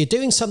 If you're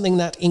doing something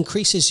that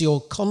increases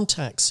your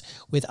contacts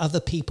with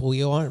other people,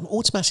 you are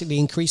automatically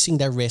increasing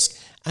their risk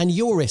and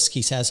your risk,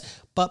 he says.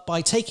 But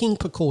by taking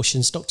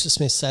precautions, Dr.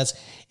 Smith says,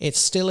 it's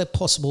still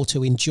possible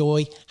to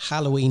enjoy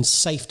Halloween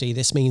safety.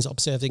 This means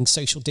observing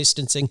social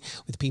distancing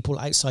with people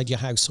outside your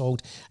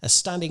household,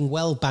 standing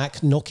well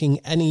back, knocking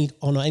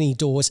on any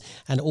doors,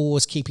 and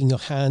always keeping your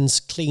hands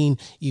clean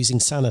using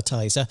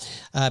sanitizer.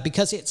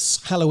 Because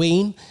it's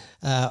Halloween,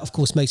 of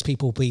course, most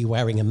people will be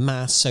wearing a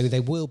mask, so they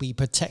will be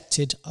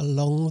protected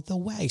along the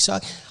way. So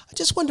I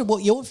just wonder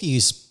what your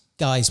views,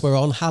 guys, were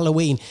on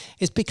Halloween.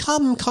 It's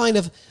become kind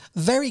of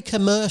very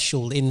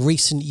commercial in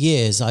recent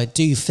years, I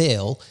do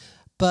feel,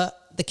 but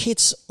the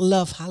kids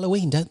love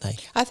Halloween, don't they?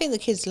 I think the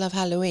kids love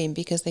Halloween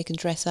because they can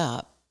dress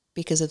up,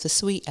 because of the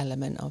sweet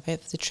element of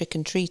it, the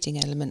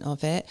trick-and-treating element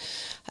of it.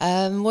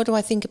 What do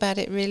I think about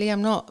it, really?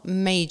 I'm not a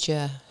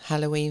major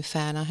Halloween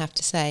fan, I have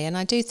to say, and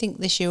I do think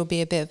this year will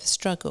be a bit of a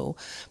struggle.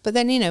 But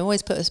then,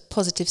 always put a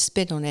positive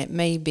spin on it.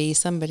 Maybe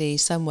somebody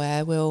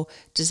somewhere will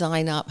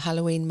design up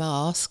Halloween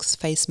masks,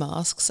 face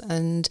masks,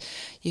 and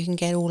you can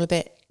get all a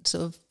bit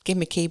sort of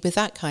gimmicky with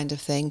that kind of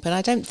thing. But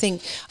I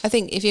think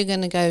if you're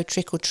going to go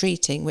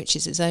trick-or-treating, which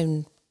is its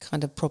own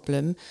kind of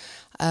problem,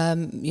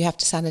 you have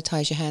to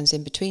sanitize your hands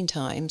in between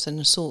times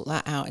and sort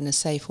that out in a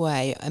safe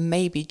way, and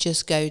maybe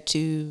just go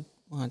to,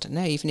 I don't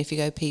know, even if you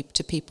go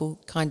to people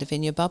kind of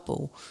in your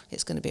bubble,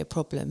 it's going to be a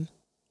problem.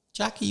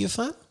 Jack, are you a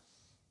fan?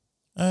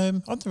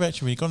 I've never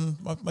actually really gone.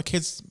 My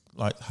kids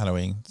like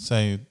Halloween,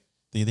 so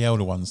the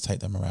older ones take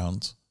them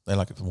around. They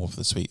like it more for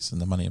the sweets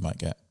and the money you might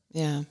get.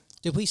 Yeah.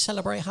 Did we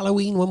celebrate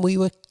Halloween when we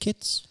were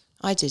kids?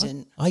 I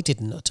didn't. I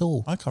didn't at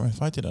all. I can't remember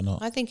if I did or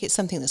not. I think it's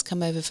something that's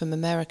come over from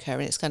America,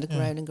 and it's kind of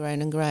grown and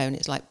grown and grown.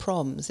 It's like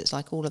proms. It's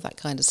like all of that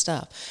kind of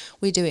stuff.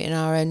 We do it in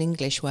our own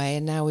English way,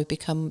 and now we've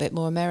become a bit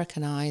more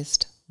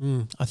Americanized.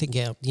 I think,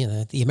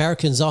 the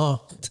Americans are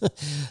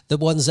the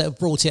ones that have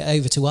brought it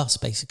over to us,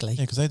 basically.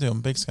 Yeah, because they do it on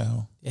big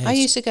scale. Yes. I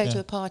used to go to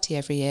a party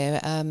every year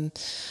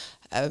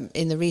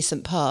in the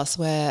recent past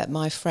where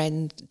my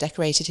friend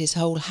decorated his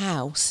whole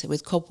house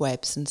with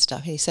cobwebs and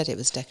stuff. He said it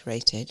was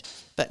decorated,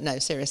 but no,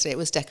 seriously, it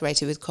was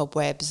decorated with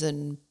cobwebs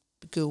and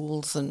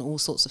ghouls and all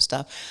sorts of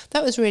stuff.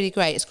 That was really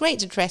great. It's great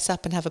to dress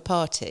up and have a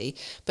party,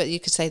 but you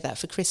could say that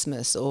for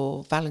Christmas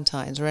or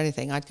Valentine's or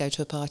anything. I'd go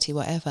to a party,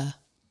 whatever.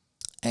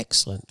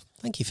 Excellent.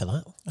 Thank you for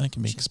that. And it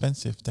can be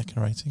expensive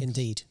decorating.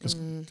 Indeed.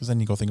 Because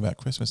then you've got to think about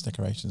Christmas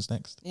decorations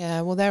next.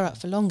 Yeah, well, they're up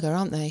for longer,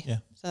 aren't they? Yeah.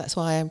 So that's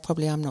why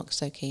I'm not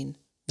so keen.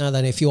 Now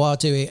then, if you are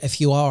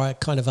a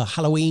kind of a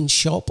Halloween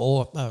shop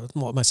or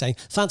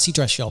fancy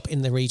dress shop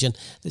in the region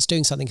that's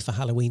doing something for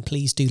Halloween,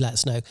 please do let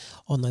us know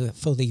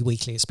for the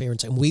weekly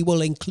experience, and we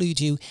will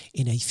include you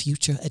in a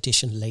future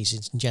edition,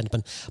 ladies and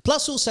gentlemen.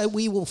 Plus, also,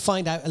 we will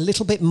find out a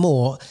little bit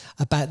more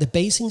about the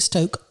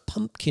Basingstoke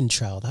Pumpkin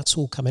Trail. That's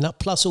all coming up.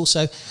 Plus,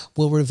 also,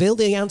 we'll reveal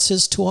the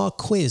answers to our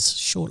quiz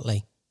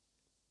shortly.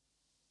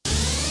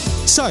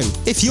 So,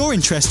 if you're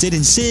interested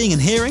in seeing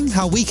and hearing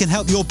how we can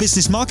help your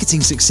business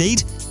marketing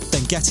succeed,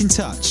 then get in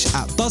touch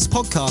at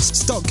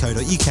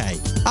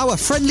buzzpodcasts.co.uk. Our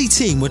friendly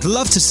team would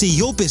love to see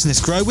your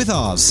business grow with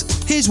ours.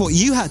 Here's what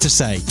you had to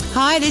say.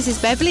 Hi, this is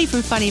Beverly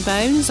from Funny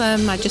Bones.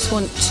 I just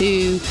want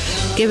to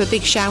give a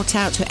big shout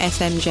out to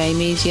SMJ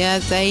Media.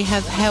 They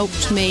have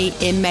helped me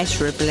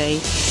immeasurably,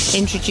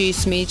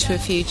 introduced me to a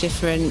few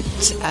different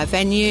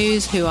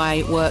venues who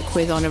I work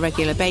with on a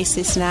regular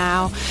basis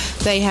now.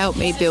 They help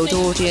me build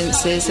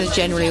audiences. They're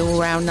generally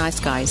all round nice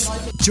guys.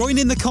 Join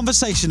in the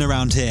conversation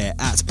around here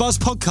at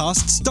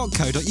buzzpodcasts.co.uk.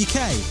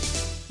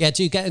 Yeah,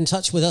 do get in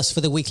touch with us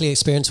for the weekly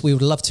experience. We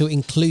would love to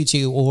include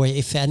you, or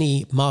if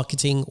any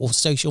marketing or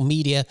social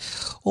media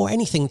or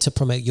anything to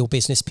promote your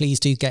business, please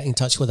do get in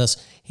touch with us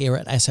here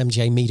at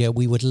SMJ Media.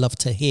 We would love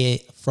to hear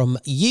from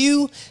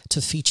you to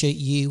feature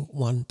you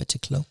one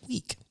particular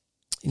week.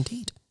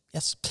 Indeed.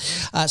 Yes.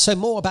 So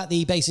more about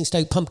the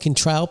Basingstoke Pumpkin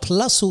Trail,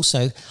 plus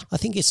also I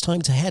think it's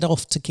time to head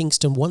off to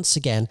Kingston once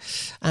again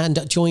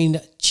and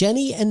join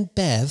Jenny and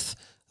Bev,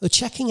 who are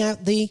checking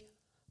out the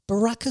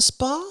Baracus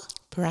Bar.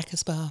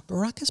 Baracus Bar.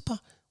 Baracus Bar.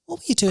 What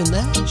were you doing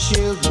there?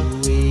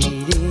 Children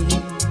waiting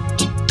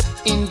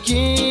in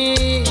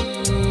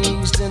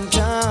Kingston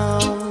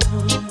town.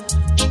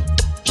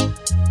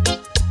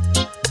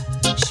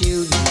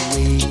 Children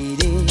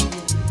waiting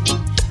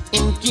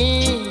in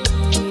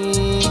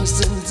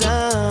Kingston town.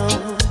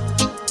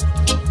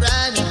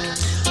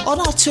 On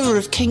our tour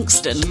of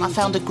Kingston, I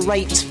found a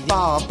great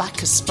bar,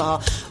 Bacchus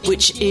Bar,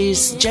 which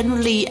is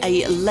generally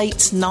a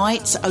late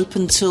night,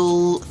 open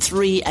till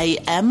 3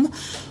 a.m,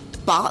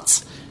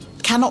 but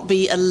cannot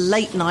be a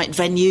late night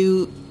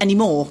venue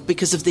anymore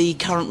because of the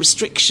current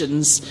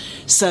restrictions.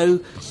 So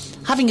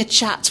having a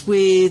chat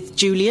with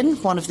Julian,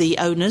 one of the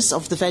owners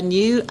of the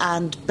venue,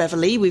 and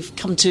Beverly, we've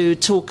come to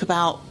talk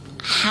about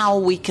how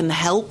we can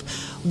help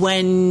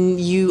when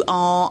you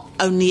are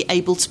only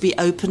able to be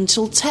open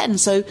till 10.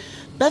 So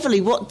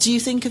Beverly, what do you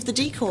think of the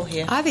decor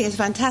here? I think it's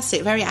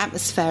fantastic, very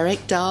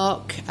atmospheric,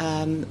 dark,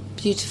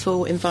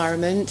 beautiful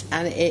environment,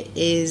 and it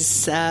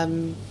is a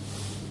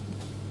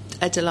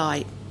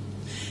delight.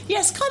 Yeah,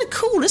 it's kind of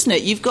cool, isn't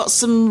it? You've got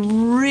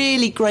some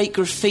really great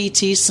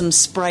graffiti, some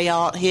spray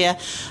art here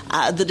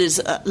that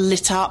is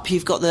lit up.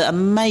 You've got the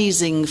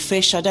amazing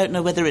fish. I don't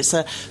know whether it's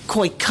a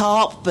koi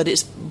carp, but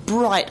it's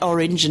bright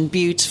orange and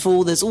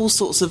beautiful. There's all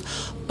sorts of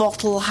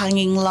bottle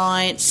hanging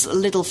lights,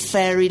 little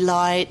fairy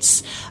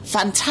lights,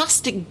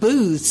 fantastic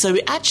booths. So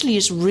it actually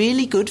is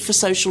really good for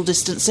social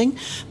distancing,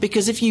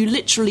 because if you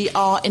literally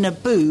are in a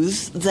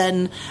booth,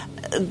 then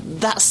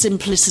that's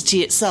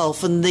simplicity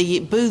itself, and the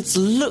booths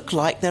look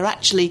like they're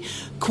actually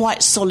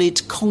quite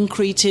solid,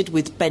 concreted,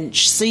 with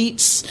bench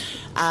seats,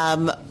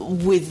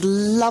 with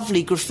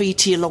lovely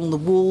graffiti along the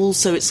walls.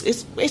 So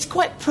it's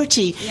quite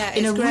pretty, yeah,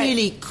 in a great.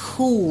 Really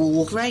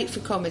cool, great for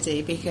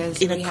comedy,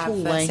 because in we a have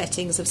cool way.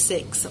 Settings of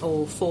 6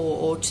 or 4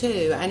 or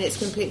 2, and it's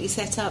completely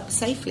set up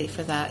safely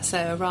for that.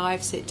 So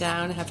arrive, sit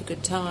down, have a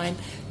good time,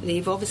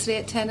 leave obviously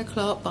at 10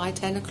 o'clock, by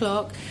 10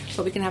 o'clock,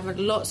 but we can have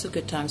lots of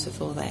good times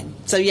before then.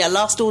 So yeah,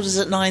 last orders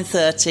at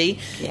 9:30.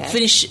 Yeah.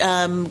 Finish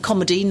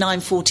comedy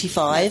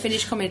 9:45.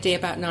 Finish comedy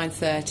about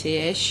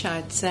 9:30ish,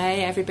 I'd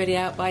say. Everybody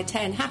out by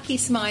 10. Happy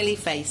smiley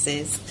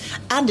faces.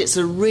 And it's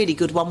a really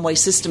good one-way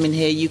system in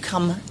here. You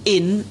come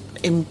in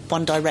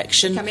one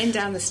direction, Come in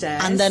down the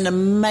stairs, and then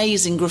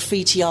amazing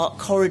graffiti art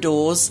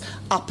corridors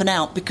up and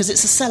out, because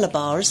it's a cellar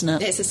bar, isn't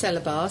it? It's a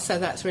cellar bar, so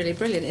that's really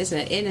brilliant, isn't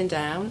it? In and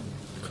down,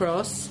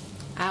 across,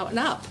 out and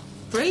up.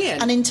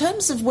 Brilliant. And in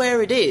terms of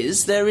where it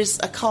is, there is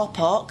a car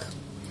park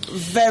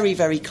very,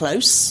 very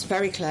close.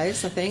 Very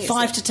close, I think.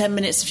 5 to 10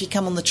 minutes if you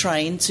come on the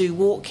train to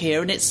walk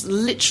here, and it's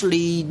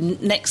literally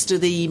next to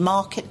the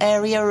market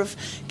area of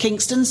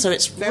Kingston, so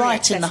it's Very right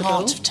accessible. in the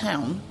heart of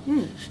town.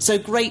 So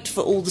great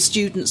for all the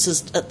students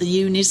at the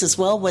unis as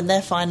well when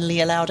they're finally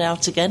allowed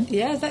out again.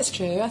 Yeah, that's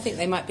true. I think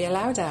they might be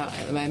allowed out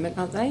at the moment,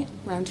 aren't they,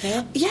 around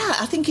here? Yeah,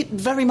 I think it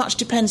very much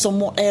depends on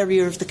what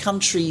area of the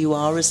country you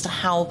are as to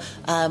how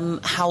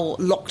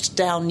locked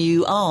down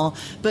you are.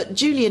 But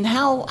Julian,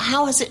 how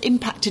has it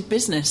impacted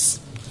business?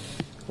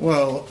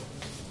 Well,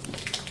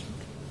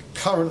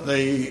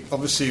 currently,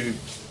 obviously,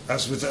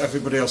 as with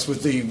everybody else,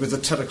 with the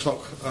 10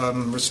 o'clock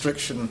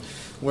restriction,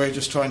 we're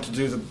just trying to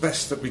do the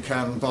best that we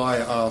can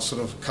by our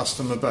sort of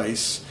customer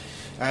base,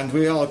 and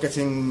we are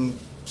getting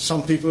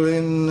some people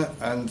in,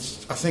 and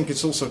I think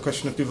it's also a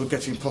question of people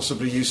getting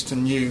possibly used to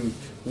new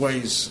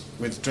ways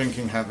with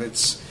drinking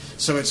habits.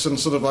 So it's some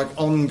sort of like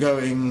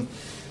ongoing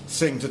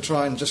thing to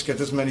try and just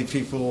get as many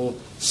people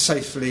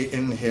safely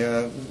in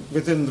here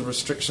within the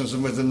restrictions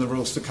and within the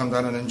rules to come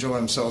down and enjoy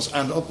themselves,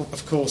 and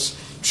of course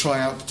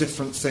try out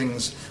different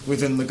things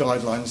within the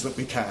guidelines that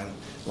we can,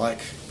 like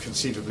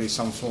conceivably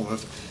some form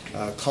of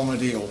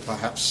comedy or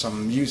perhaps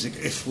some music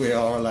if we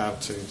are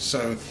allowed to.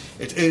 So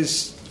it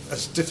is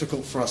as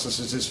difficult for us as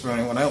it is for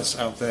anyone else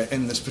out there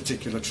in this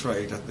particular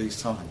trade at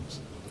these times.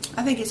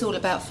 I think it's all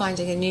about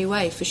finding a new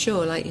way, for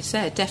sure, like you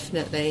said,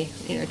 definitely.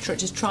 You know,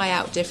 just try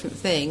out different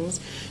things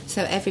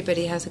so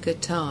everybody has a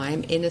good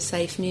time in a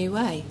safe new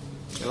way.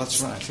 Yeah,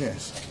 that's right,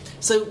 yes.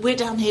 So we're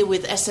down here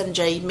with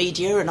SMJ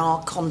Media and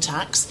our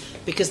contacts,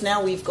 because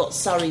now we've got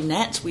Surrey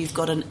Net, we've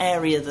got an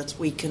area that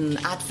we can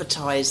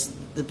advertise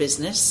the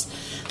business,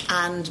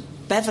 and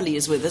Beverly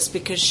is with us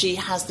because she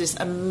has this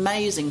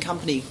amazing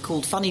company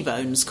called Funny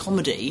Bones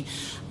Comedy,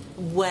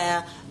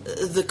 where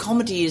the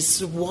comedy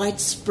is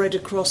widespread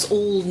across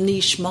all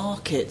niche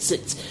markets.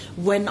 It's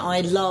when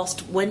I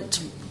last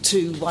went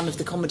to one of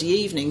the comedy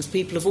evenings,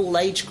 people of all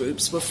age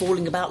groups were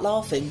falling about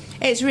laughing.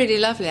 It's really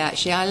lovely,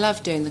 actually. I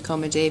love doing the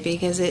comedy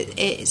because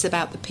it's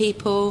about the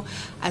people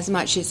as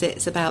much as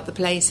it's about the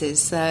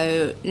places.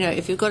 So, you know,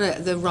 if you've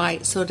got the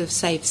right sort of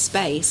safe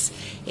space,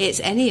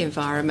 it's any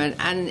environment,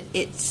 and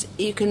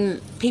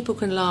people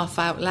can laugh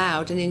out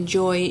loud and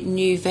enjoy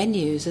new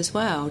venues as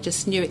well,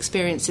 just new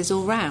experiences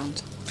all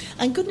round.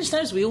 And goodness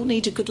knows we all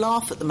need a good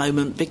laugh at the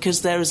moment,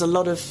 because there is a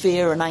lot of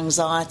fear and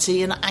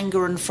anxiety and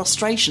anger and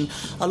frustration.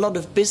 A lot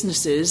of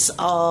businesses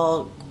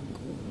are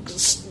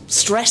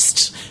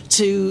stressed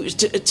to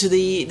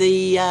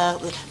the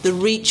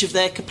reach of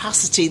their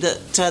capacity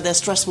that their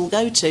stress will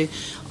go to.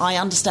 I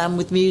understand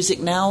with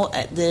music now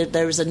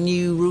there is a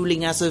new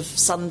ruling as of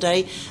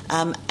Sunday.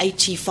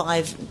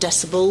 85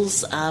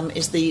 decibels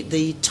is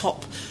the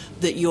top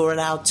that you're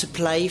allowed to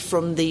play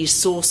from the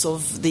source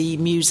of the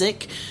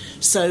music.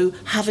 So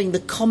having the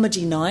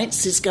comedy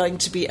nights is going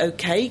to be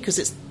okay,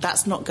 because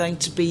that's not going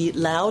to be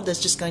loud.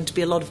 There's just going to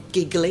be a lot of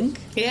giggling.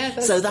 Yeah,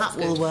 so that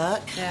will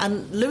work. Yeah.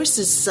 And Lewis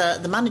is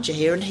the manager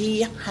here, and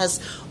he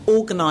has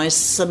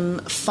organised some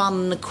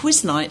fun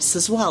quiz nights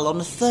as well on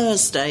a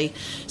Thursday.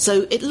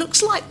 So it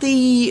looks like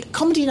the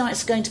comedy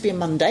nights are going to be a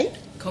Monday.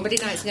 Comedy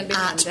night's going to be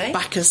Monday at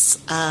Bacchus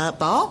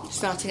Bar,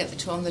 starting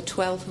on the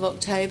 12th of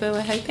October.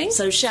 We're hoping.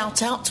 So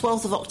shout out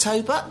 12th of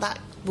October. That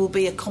will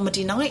be a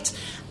comedy night,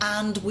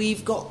 and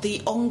we've got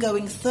the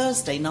ongoing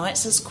Thursday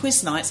nights as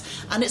quiz nights,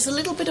 and it's a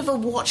little bit of a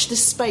watch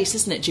this space,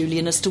 isn't it,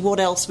 Julian, as to what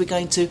else we're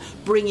going to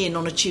bring in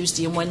on a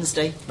Tuesday and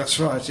Wednesday. That's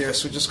right,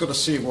 yes. We've just got to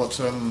see what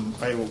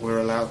we're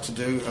allowed to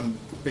do, and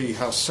B,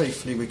 how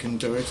safely we can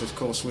do it, of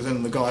course,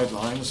 within the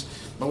guidelines.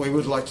 But we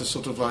would like to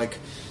sort of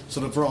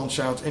branch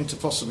out into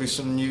possibly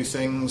some new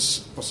things,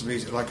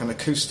 possibly like an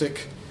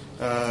acoustic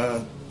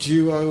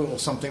duo or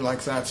something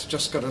like that.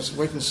 Just got to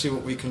wait and see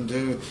what we can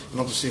do, and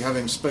obviously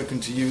having spoken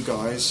to you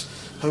guys,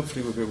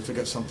 hopefully we'll be able to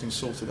get something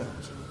sorted out.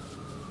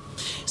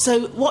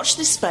 So watch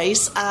this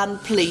space, and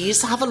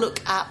please have a look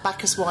at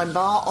Bacchus Wine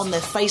Bar on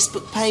their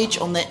Facebook page,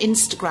 on their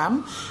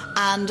Instagram,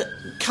 and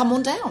come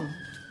on down.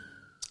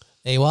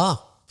 There you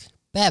are.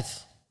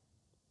 Bev,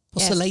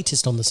 what's the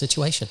latest on the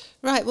situation?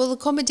 Right, well, the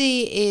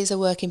comedy is a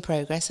work in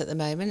progress at the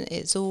moment.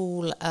 It's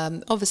all,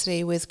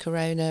 obviously, with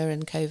Corona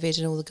and COVID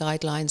and all the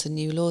guidelines and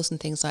new laws and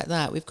things like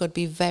that, we've got to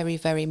be very,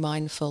 very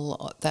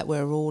mindful that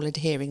we're all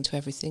adhering to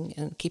everything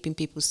and keeping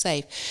people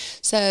safe.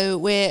 So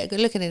we're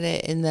looking at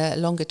it in the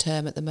longer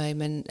term at the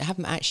moment. I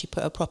haven't actually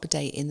put a proper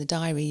date in the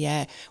diary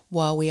yet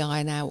while we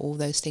iron out all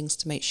those things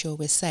to make sure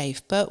we're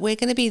safe. But we're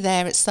going to be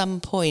there at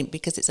some point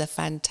because it's a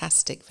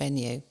fantastic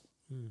venue.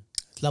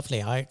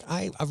 Lovely. I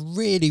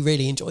really,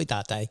 really enjoyed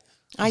that day.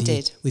 I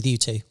did. With you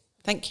two.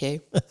 Thank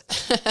you.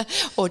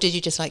 Or did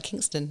you just like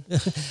Kingston?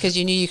 Because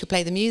you knew you could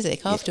play the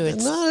music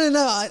afterwards. No.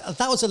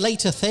 That was a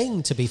later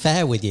thing, to be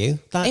fair with you.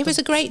 It was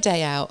a great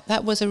day out.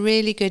 That was a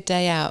really good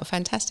day out.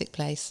 Fantastic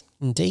place.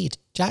 Indeed.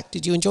 Jack,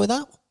 did you enjoy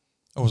that?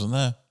 I wasn't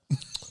there.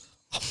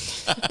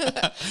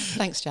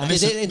 Thanks, Jack.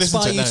 Did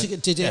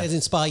it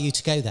inspire you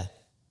to go there?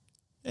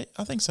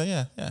 I think so,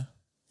 yeah.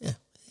 Yeah,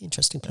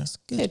 interesting place.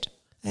 Good.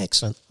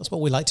 Excellent. That's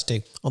what we like to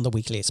do on the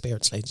weekly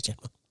experience, ladies and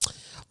gentlemen.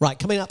 Right,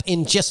 coming up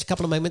in just a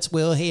couple of moments,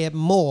 we'll hear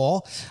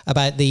more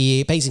about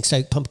the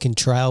Basingstoke Pumpkin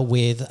Trail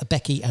with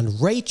Becky and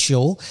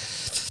Rachel.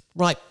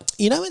 Right,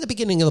 you know, at the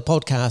beginning of the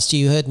podcast,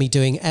 you heard me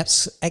doing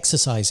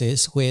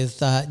exercises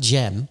with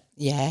Jem.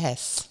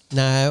 Yes.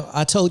 Now,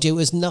 I told you it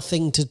was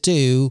nothing to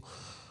do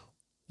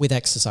with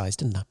exercise,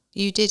 didn't I?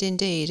 You did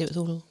indeed. It was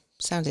all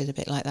sounded a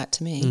bit like that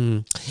to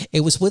me.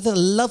 It was with a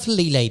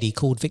lovely lady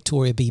called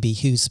Victoria Beebe,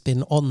 who's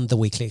been on the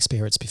Weekly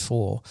Experience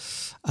before.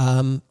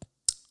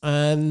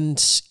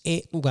 And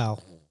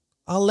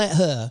I'll let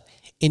her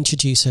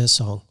introduce her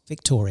song,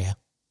 Victoria.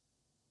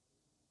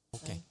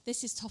 Okay.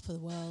 This is Top of the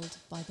World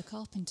by the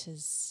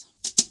Carpenters.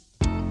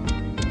 And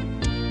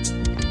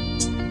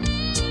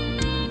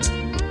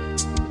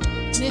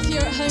if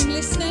you're at home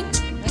listening,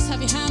 let's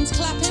have your hands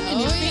clapping and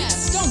your feet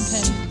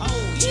stomping.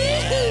 Oh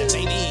yeah,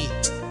 baby.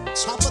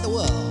 Top of the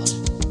world.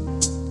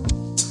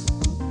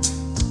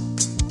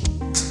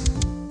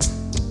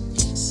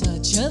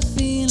 Such a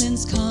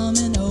feeling's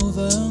coming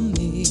over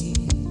me.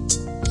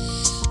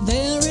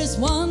 There is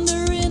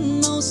wonder in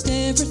most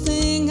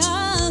everything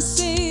I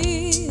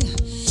see.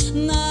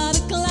 Not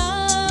a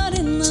cloud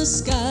in the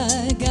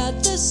sky,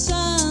 got the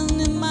sun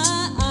in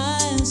my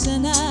eyes,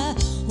 and I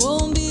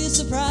won't be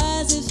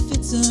surprised if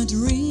it's a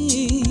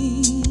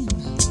dream.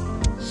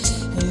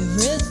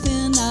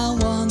 Everything I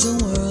want the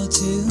world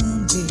to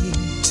be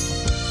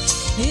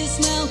is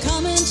now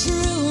coming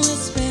true,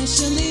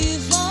 especially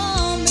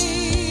for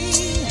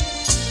me.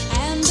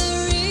 And the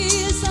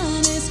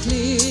reason is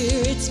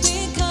clear, it's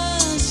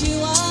because you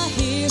are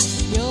here.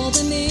 You're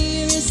the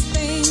nearest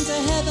thing to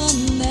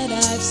heaven that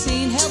I've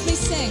seen. Help me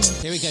sing.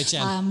 Here we go,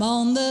 Jen. I'm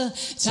on the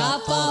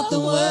top of the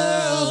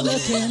world,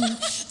 looking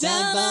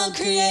down on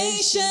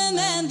creation,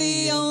 and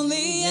the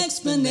only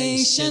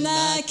explanation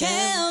I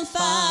can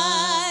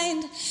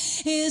find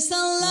is the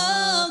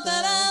love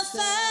that I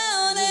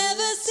found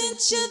ever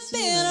since you've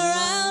been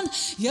around.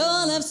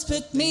 Your love's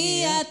put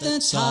me at the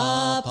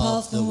top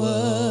of the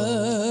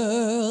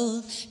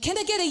world. Can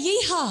I get a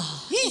yeehaw?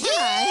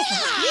 Yeehaw!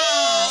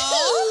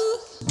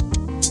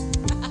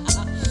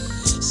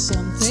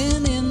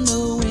 Something in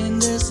the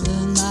wind has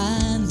learned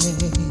my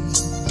name,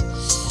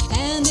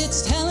 and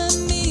it's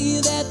telling me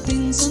that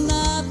things are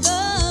not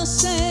the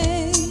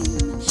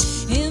same.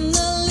 In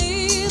the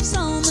leaves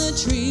on the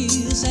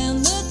trees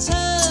and the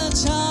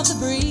touch of the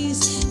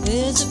breeze,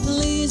 there's a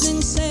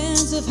pleasing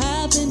sense of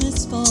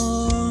happiness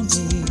for me.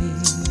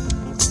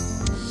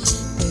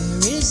 There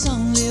is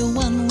only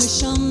one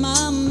wish on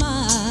my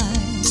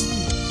mind.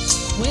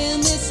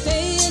 When this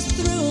day is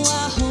through,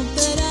 I hope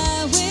that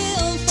I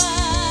will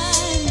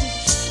find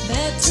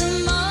that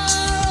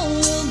tomorrow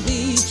will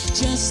be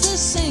just the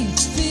same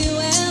for you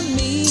and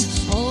me.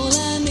 All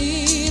I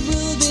need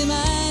will be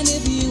mine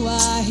if you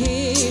are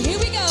here. Here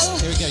we go.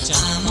 Here we go, Jen.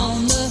 I'm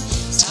on the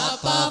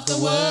top of the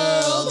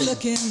world,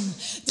 looking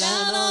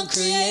down on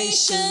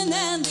creation,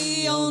 and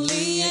the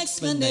only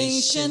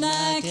explanation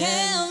I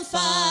can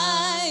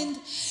find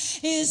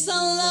is the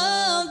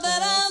love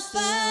that I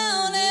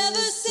found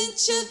ever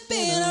since you've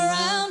been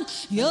around.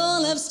 Your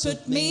love's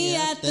put me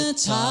at the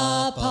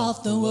top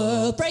of the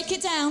world. Break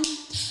it down.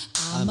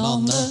 I'm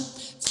on the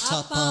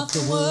top of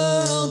the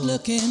world,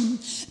 looking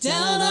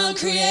down on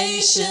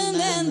creation,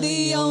 and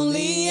the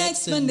only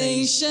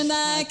explanation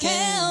I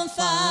can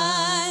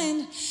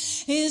find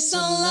is the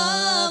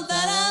love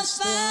that I've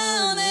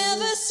found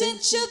ever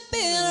since you've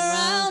been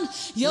around.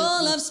 Your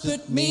love's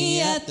put me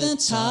at the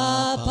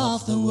top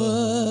of the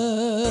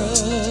world.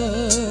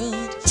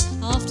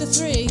 After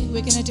three,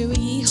 we're going to do a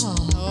yeehaw.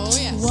 Oh,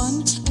 yes.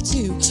 1,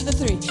 2,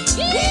 3.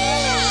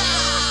 Yeah!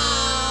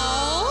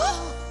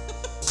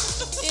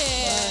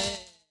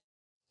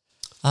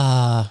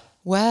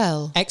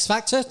 Well, X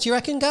Factor, do you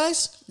reckon,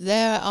 guys?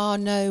 There are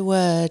no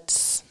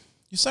words.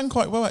 You sang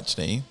quite well,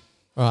 actually.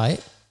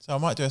 Right. So I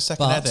might do a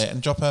second edit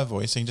and drop her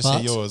voice so you can just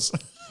hear yours.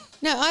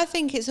 No, I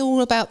think it's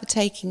all about the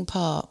taking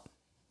part.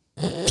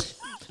 Is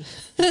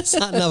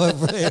that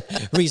another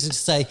reason to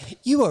say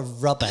you were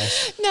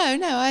rubbish? No,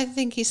 I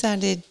think he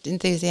sounded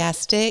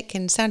enthusiastic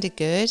and sounded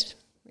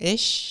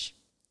good-ish.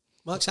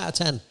 Marks out of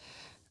 10.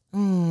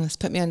 Let's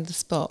put me on the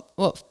spot.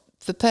 What,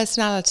 for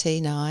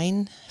personality,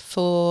 9.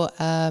 For,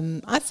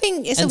 I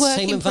think it's a work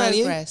in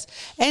progress.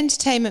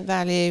 Entertainment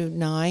value,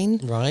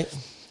 9. Right.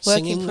 Work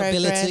Singing in progress,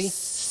 ability?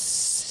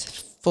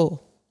 4.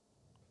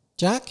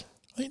 Jack?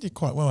 I think you did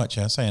quite well,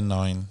 actually. I say a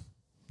 9.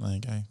 There you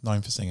go.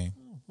 9 for singing.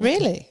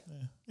 Really?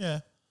 Yeah.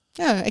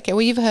 Oh, okay.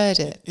 Well, you've heard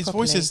it. His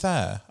properly. voice is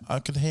there. I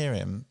could hear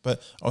him,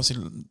 but obviously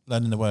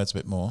learning the words a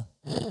bit more.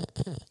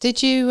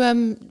 Did you,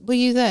 were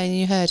you there and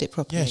you heard it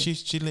properly? Yeah,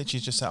 she literally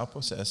just sat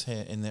opposite us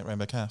here in the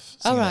Rainbow Cafe.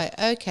 Oh, right.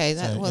 Okay.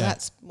 So,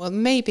 Well,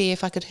 maybe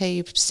if I could hear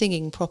you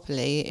singing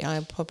properly,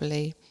 I'd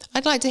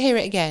like to hear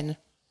it again.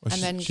 Well,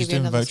 and then she's give you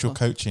doing another virtual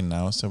coaching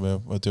now, so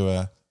we'll do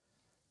a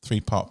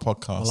 3-part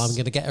podcast. Well, I'm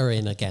going to get her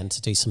in again to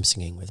do some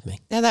singing with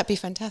me. Yeah, that'd be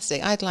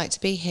fantastic. I'd like to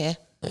be here.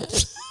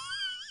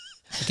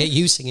 I'll get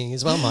you singing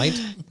as well, mind.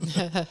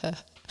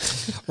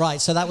 Right,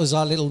 so that was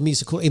our little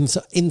musical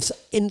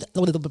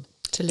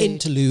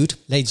interlude,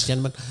 ladies and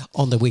gentlemen,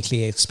 on the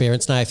weekly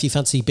experience. Now, if you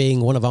fancy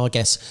being one of our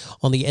guests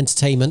on the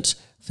entertainment,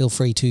 feel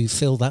free to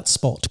fill that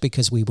spot,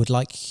 because we would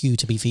like you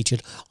to be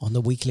featured on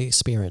the weekly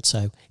experience.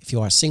 So if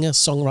you are a singer,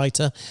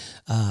 songwriter,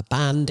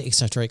 band,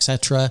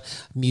 etc.,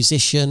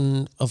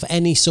 musician of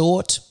any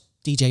sort,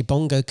 DJ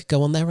Bongo could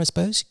go on there, I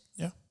suppose.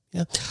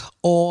 Yeah.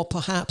 Or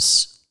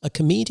perhaps a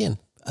comedian,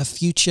 a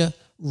future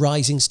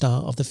rising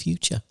star of the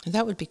future.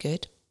 That would be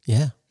good.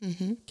 Yeah.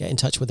 Get in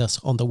touch with us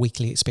on the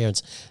weekly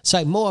experience.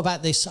 So more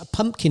about this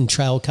pumpkin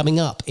trail coming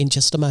up in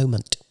just a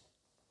moment.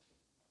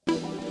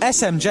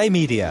 SMJ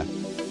Media.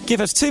 Give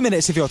us 2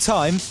 minutes of your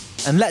time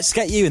and let's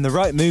get you in the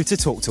right mood to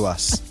talk to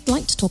us. I'd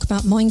like to talk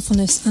about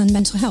mindfulness and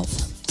mental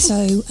health.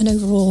 So an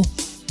overall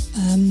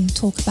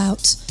talk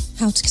about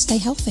how to stay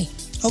healthy.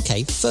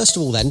 Okay, first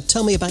of all then,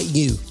 tell me about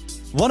you.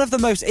 One of the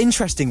most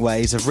interesting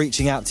ways of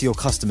reaching out to your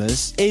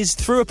customers is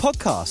through a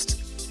podcast.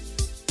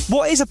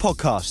 What is a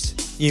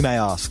podcast, you may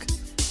ask?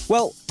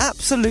 Well,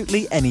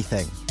 absolutely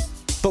anything.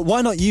 But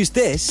why not use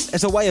this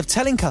as a way of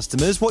telling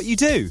customers what you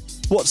do,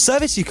 what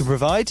service you can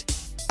provide,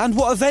 and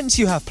what events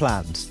you have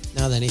planned?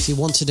 Now then, if you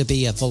wanted to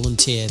be a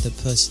volunteer, the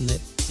person that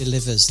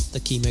delivers the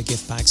chemo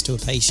gift bags to a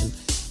patient,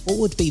 what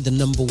would be the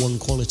number one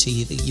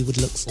quality that you would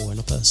look for in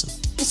a person?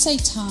 I'd say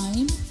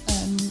time,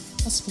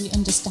 possibly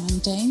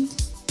understanding.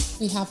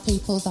 We have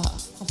people that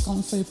have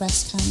gone through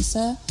breast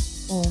cancer,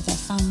 or their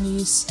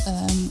families,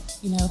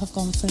 have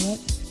gone through it.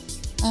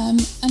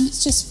 And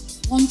it's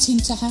just wanting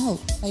to help,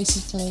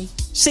 basically.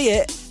 See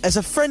it as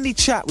a friendly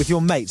chat with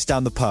your mates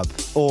down the pub,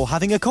 or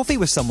having a coffee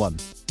with someone.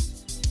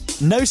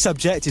 No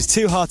subject is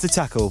too hard to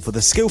tackle for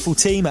the skillful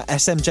team at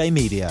SMJ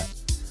Media.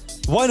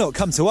 Why not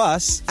come to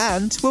us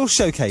and we'll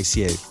showcase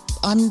you?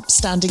 I'm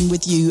standing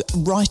with you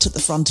right at the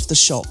front of the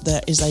shop.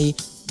 There is a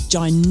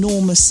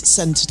ginormous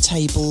centre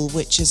table,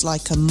 which is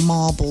like a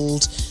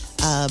marbled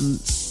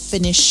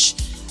finish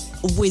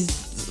with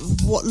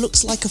what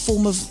looks like a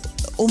form of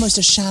almost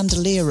a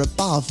chandelier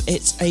above.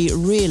 It's a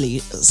really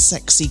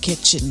sexy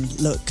kitchen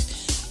look.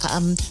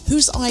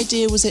 Whose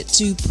idea was it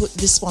to put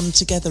this one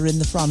together in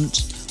the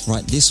front?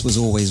 Right, this was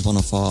always one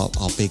of our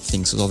big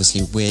things, because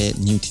obviously we're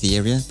new to the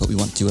area, but we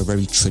want to do a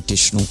very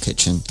traditional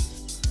kitchen.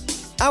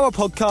 Our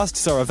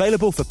podcasts are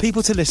available for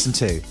people to listen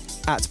to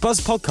at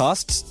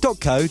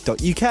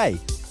buzzpodcasts.co.uk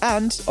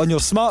and on your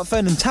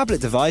smartphone and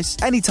tablet device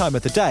any time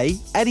of the day,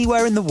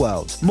 anywhere in the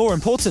world. More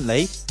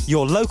importantly,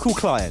 your local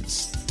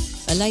clients.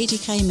 A lady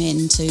came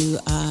in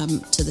to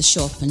the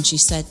shop and she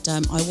said,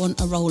 I want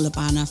a roller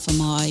banner for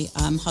my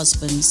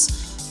husband's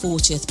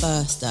 40th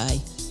birthday.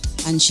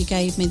 And she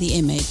gave me the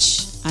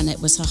image, and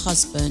it was her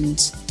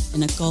husband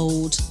in a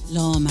gold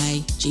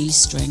lame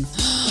G-string.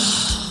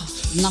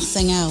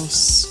 Nothing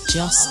else,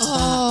 just that.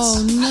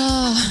 Oh,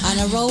 no. And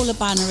a roller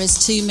banner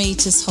is 2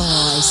 metres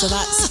high, so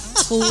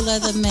that's taller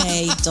than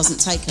me. Doesn't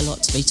take a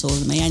lot to be taller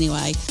than me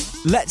anyway.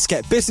 Let's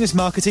get business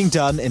marketing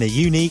done in a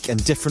unique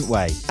and different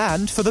way,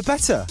 and for the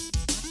better.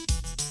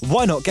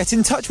 Why not get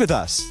in touch with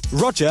us?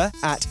 Roger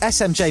at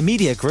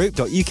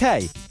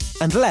smjmediagroup.uk,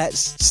 and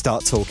let's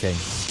start talking.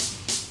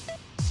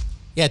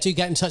 Yeah, do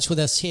get in touch with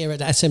us here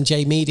at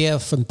SMJ Media,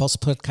 from Boss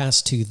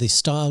Podcast to the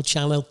Style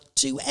Channel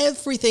to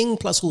everything,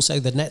 plus also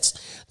the nets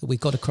that we've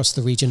got across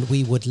the region.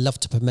 We would love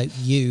to promote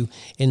you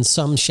in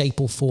some shape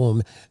or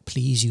form.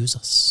 Please use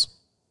us.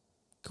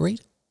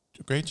 Agreed?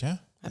 Agreed, yeah.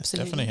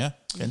 Absolutely. Definitely, yeah.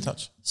 Get in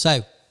touch.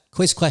 So,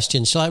 quiz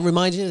questions. Shall I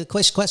remind you of the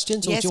quiz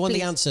questions, or Yes, do you want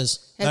please. the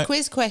answers? No.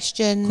 Quiz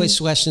question. Quiz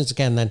questions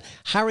again then.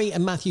 Harry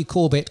and Matthew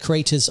Corbett,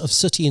 creators of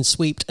Sooty and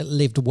Sweeped,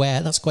 lived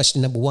where? That's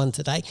question number 1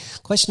 today.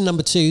 Question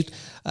number 2,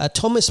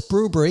 Thomas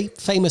Brewery,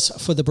 famous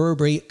for the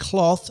Brewery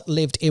cloth,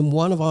 lived in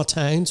one of our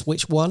towns.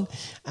 Which one?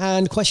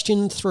 And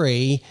question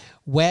 3,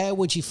 where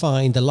would you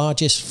find the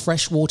largest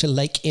freshwater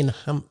lake in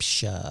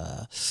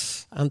Hampshire?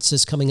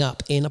 Answers coming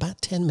up in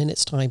about 10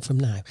 minutes' time from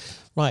now.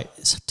 Right,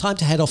 it's time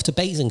to head off to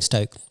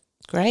Basingstoke.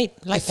 Great.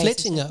 We're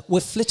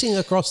flitting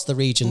across the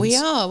regions. We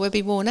are. We'll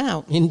be worn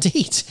out.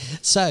 Indeed.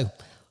 So,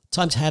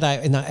 time to head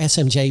out in that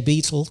SMJ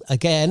Beetle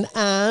again.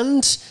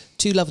 And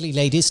 2 lovely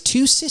ladies,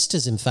 2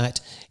 sisters, in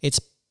fact.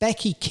 It's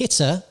Becky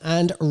Kitter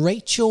and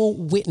Rachel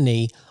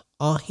Whitney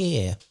are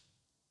here.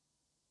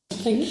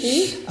 Thank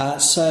you.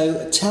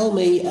 So, tell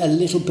me a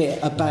little bit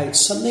about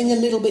something a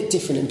little bit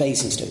different in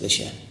Basingstoke this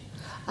year.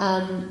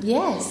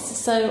 Yes,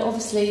 so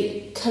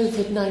obviously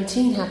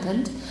COVID-19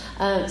 happened,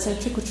 so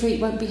Trick or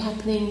Treat won't be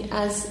happening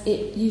as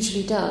it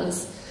usually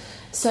does.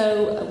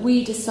 So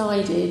we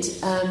decided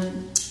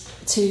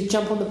to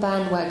jump on the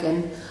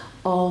bandwagon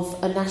of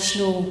a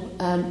national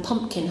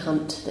pumpkin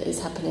hunt that is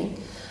happening.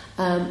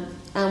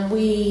 And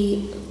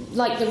we,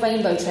 like the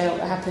Rainbow Trail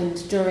that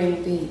happened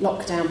during the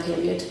lockdown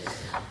period,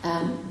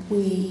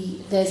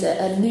 there's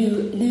a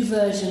new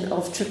version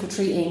of trick or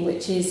treating,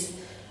 which is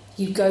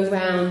you go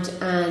round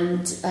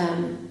and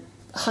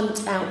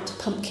hunt out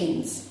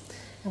pumpkins.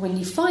 And when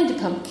you find a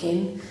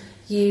pumpkin,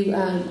 you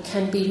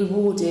can be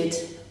rewarded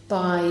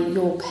by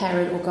your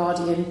parent or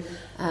guardian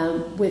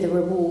with a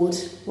reward,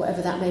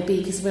 whatever that may be,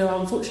 because we're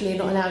unfortunately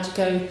not allowed to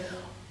go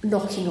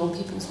knocking on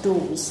people's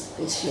doors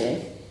this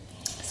year.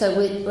 So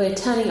we're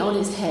turning it on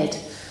its head,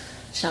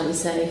 shall we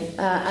say,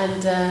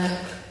 and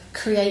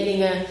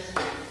creating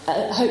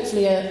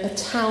hopefully a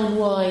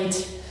town-wide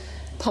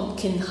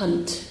pumpkin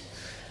hunt.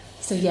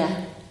 So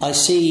yeah. I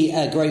see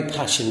a great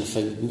passion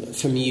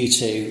from you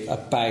two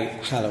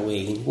about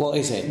Halloween. What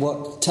is it?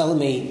 Tell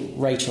me,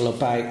 Rachel,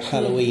 about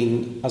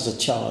Halloween as a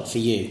child for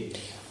you.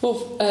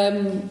 Well,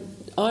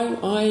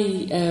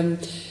 I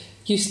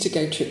used to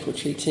go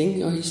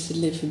trick-or-treating. I used to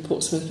live in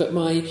Portsmouth, but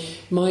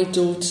my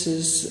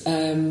daughters,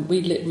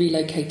 we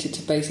relocated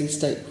to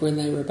Basingstoke when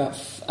they were about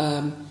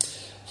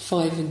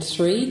 5 and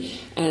 3,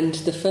 and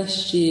the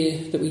first year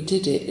that we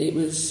did it, it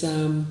was...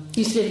 You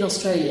used to live in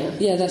Australia?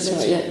 Yeah, that's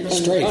right, yeah.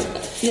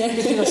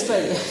 Lived in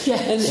Australia,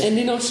 yeah. And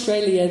in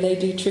Australia, they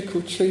do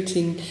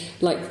trick-or-treating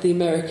like the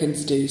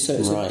Americans do, so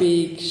it's a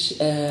big...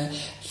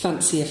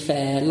 fancy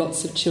affair,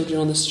 lots of children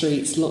on the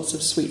streets, lots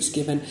of sweets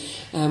given.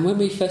 When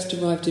we first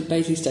arrived in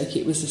Basingstoke,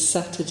 it was a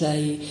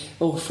Saturday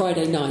or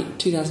Friday night,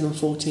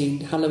 2014.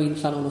 Halloween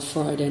fell on a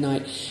Friday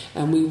night,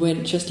 and we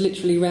went just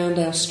literally round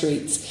our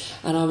streets,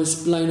 and I was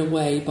blown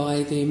away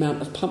by the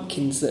amount of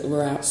pumpkins that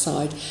were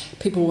outside.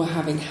 People were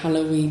having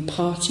Halloween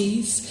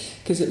parties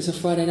because it was a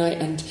Friday night,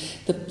 and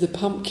the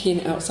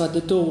pumpkin outside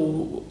the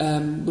door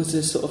was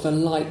a sort of a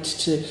light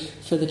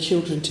for the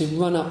children to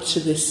run up to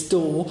this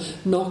door,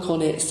 knock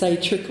on it, say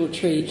trick or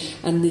treat,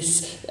 and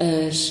this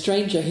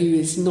stranger, who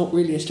is not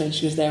really a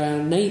stranger because they're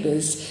our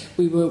neighbours,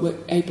 we were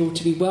able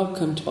to be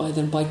welcomed by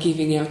them by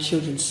giving our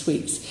children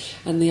sweets.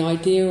 And the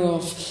idea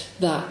of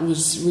that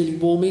was really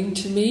warming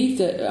to me,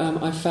 that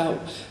I felt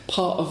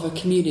part of a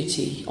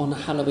community on a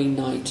Halloween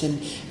night,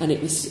 and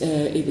it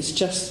was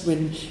just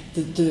when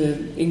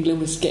the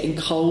England was getting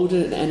cold,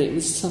 and it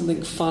was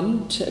something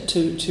fun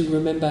to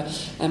remember.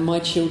 And my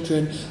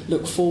children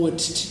look forward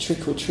to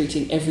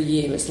trick-or-treating every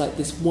year. It's like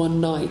this one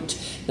night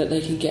that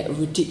they can get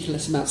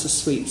ridiculous amounts of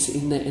sweets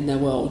in their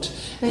world.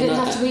 They don't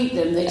have to eat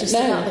them, they're just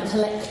about the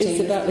collecting. It's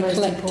about the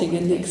collecting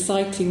and the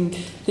exciting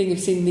thing of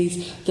seeing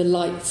the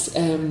lights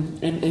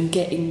and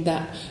getting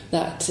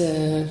that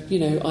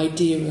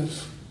idea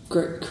of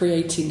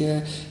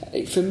creating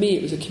for me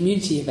it was a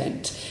community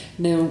event.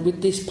 Now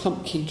with this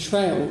pumpkin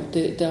trail,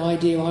 the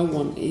idea I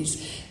want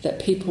is that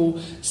people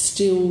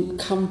still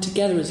come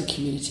together as a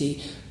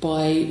community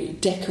by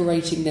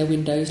decorating their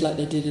windows like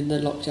they did in the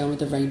lockdown with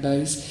the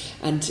rainbows,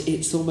 and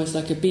it's almost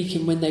like a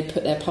beacon when they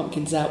put their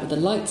pumpkins out with the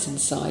lights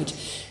inside.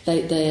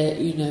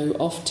 They're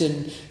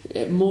often,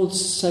 more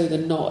so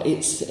than not,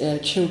 it's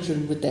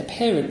children with their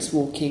parents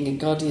walking and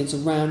guardians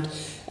around,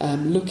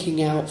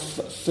 looking out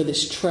for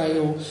this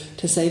trail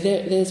to say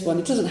there's one.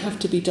 It doesn't have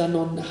to be done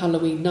on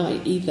Halloween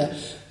night either,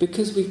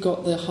 because we've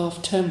got the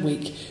half-term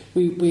week.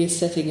 We're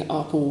setting it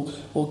up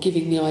or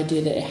giving the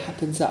idea that it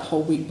happens that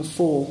whole week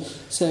before.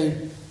 So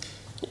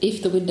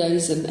if the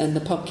windows and the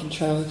pumpkin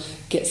trail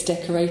gets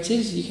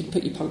decorated, you can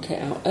put your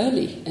pumpkin out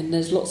early, and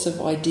there's lots of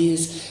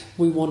ideas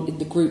we want in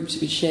the group to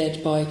be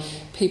shared by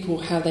people,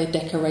 how they're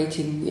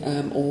decorating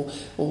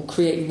or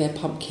creating their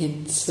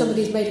pumpkins.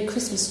 Somebody's made a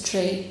Christmas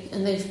tree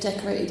and they've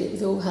decorated it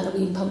with all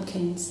Halloween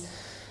pumpkins.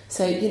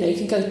 So, you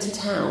can go to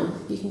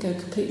town, you can go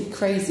completely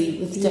crazy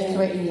with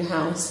decorating your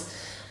house.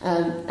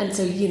 And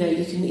so, you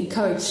can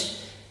encourage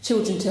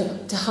children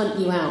to hunt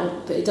you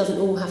out, but it doesn't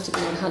all have to be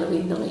on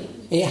Halloween night.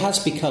 It has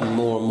become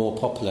more and more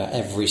popular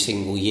every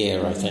single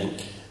year, I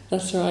think.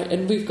 That's right,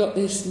 and we've got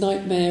this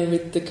nightmare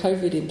with the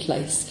COVID in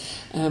place.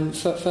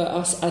 For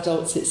us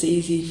adults, it's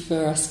easy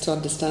for us to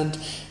understand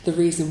the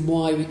reason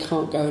why we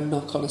can't go and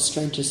knock on a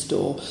stranger's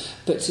door,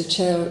 but to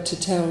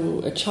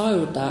tell a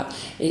child that,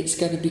 it's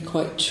going to be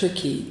quite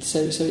tricky.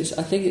 So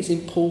I think it's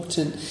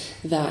important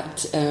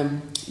that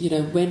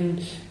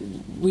when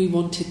we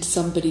wanted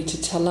somebody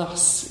to tell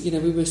us,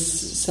 we were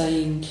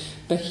saying,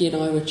 Becky and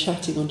I were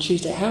chatting on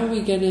Tuesday, how are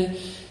we going to,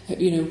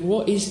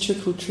 what is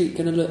trick or treat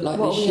going to look like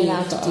this year? What are we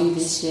allowed to do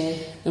this year?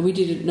 And we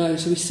didn't know,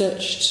 so we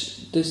searched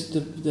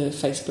the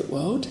Facebook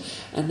world,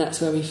 and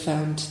that's where we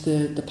found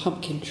the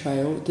pumpkin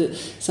trail that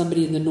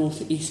somebody in the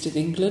northeast of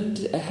England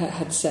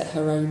had set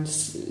her own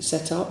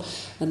set up,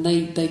 and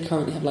they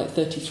currently have like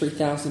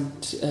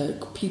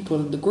 33,000 people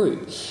in the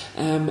group,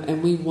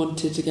 and we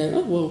wanted to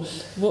go,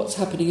 what's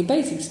happening in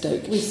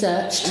Basingstoke? We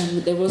searched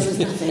and there wasn't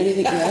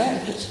anything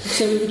there,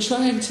 so we were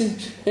trying to,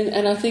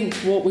 and I think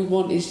what we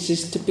want is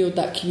just to build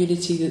that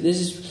community that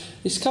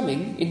it's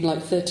coming in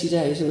like 30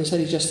 days, and it's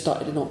only just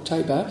started in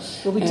October.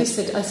 Well, she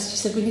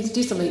said we need to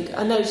do something.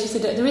 I know, she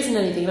said there isn't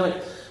anything, and I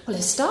went, well,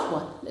 let's start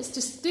one. Let's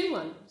just do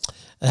one.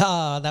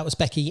 That was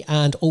Becky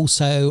and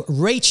also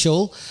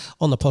Rachel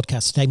on the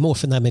podcast today. More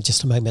from them in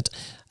just a moment.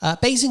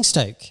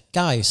 Basingstoke,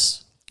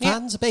 guys.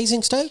 Fans of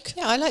Basingstoke?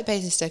 Yeah, I like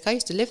Basingstoke. I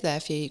used to live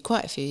there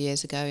quite a few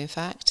years ago, in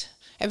fact.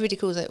 Everybody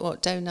calls it,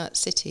 Donut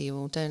City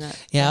or Donut...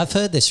 Yeah, I've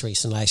heard this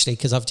recently, actually,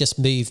 because I've just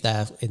moved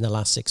there in the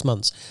last 6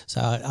 months.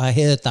 So I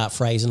heard that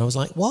phrase and I was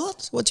like,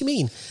 what? What do you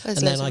mean? There's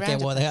and then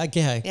I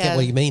get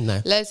what you mean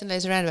now. Loads and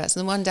loads of roundabouts.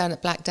 And the one down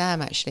at Black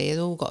Dam, actually, has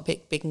all got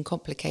a big and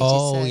complicated.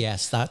 Oh,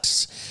 yes,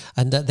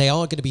 and they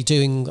are going to be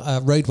doing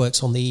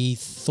roadworks on the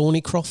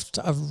Thornycroft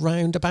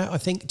roundabout, I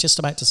think, just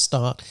about to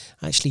start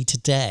actually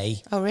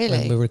today. Oh, really?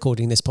 When we're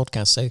recording this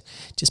podcast. So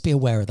just be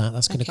aware of that.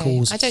 That's going to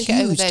cause I don't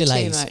get over there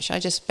delays. too much. I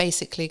just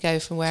basically go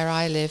from where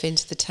I live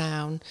into the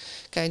town,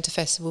 go into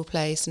Festival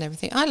Place and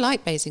everything. I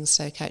like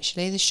Basingstoke,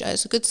 actually.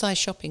 It's a good-sized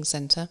shopping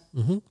centre.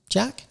 Mm-hmm.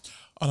 Jack?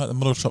 I like the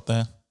model shop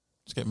there.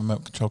 Just get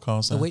remote control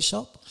cars there. The which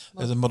shop?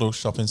 There's a model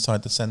shop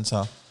inside the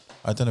centre.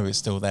 I don't know if it's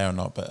still there or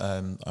not, but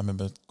I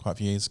remember quite a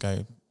few years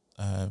ago.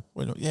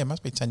 It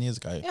must be 10 years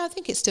ago. Yeah, I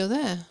think it's still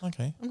there.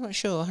 Okay. I'm not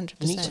sure,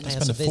 100%. You need to pay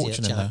spend a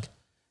fortune in there.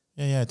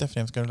 Yeah,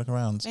 definitely have to go look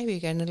around. Maybe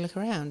you're going to look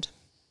around.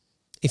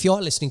 If you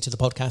are listening to the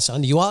podcast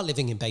and you are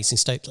living in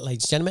Basingstoke,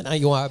 ladies and gentlemen, and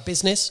you are a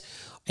business,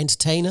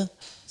 entertainer,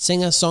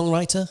 singer,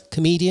 songwriter,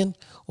 comedian,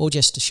 or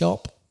just a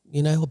shop,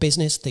 or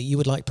business that you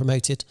would like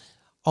promoted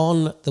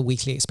on the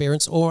Weekly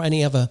Experience or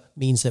any other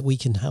means that we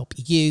can help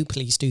you,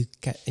 please do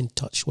get in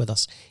touch with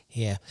us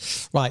here.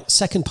 Right,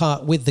 second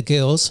part with the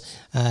girls,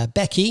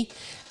 Becky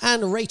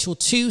and Rachel,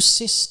 two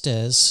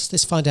sisters.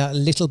 Let's find out a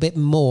little bit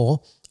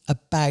more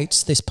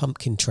about this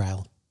pumpkin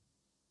trail.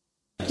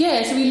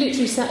 Yeah, so we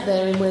literally sat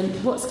there and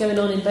went, what's going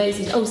on in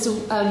Basingstoke? Oh, so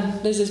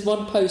there's this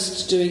one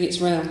post doing its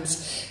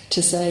rounds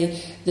to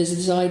say there's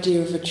this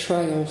idea of a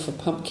trail for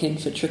pumpkin,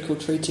 for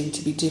trick-or-treating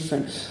to be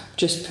different.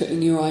 Just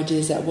putting your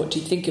ideas out, what do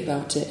you think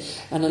about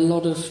it? And a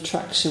lot of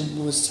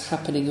traction was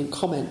happening and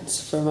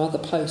comments from other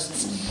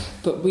posts.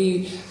 But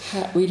we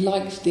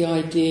liked the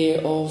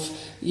idea of,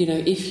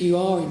 if you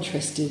are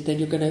interested, then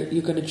you're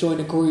going to join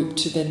a group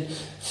to then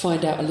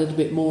find out a little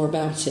bit more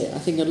about it. I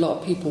think a lot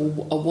of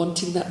people are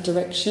wanting that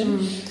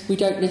direction. We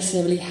don't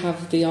necessarily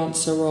have the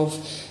answer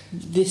of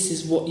this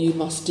is what you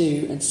must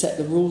do and set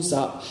the rules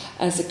up.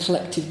 As a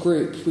collective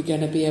group, we're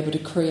going to be able to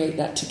create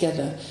that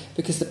together,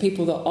 because the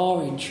people that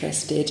are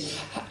interested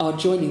are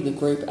joining the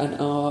group and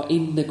are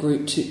in the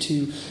group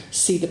to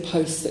see the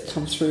posts that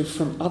come through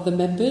from other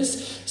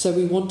members. So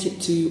we want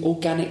it to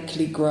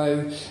organically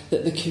grow,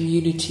 that the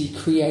community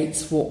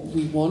creates what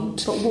we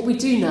want. But what we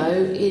do know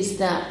is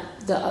that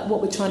what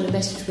we're trying to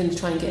message, we're going to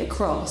try and get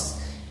across,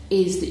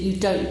 is that you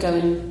don't go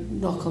and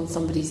knock on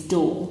somebody's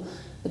door.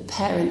 The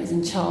parent is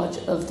in charge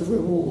of the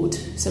reward.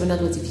 So in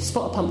other words, if you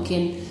spot a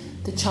pumpkin,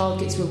 the child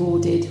gets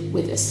rewarded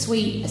with a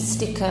sweet, a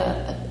sticker,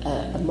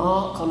 a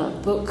mark on a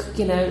book,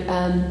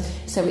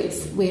 so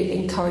we're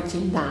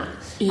encouraging that.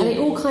 Yeah. And it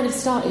all kind of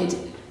started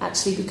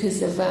actually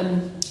because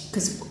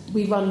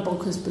we run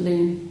Bonkers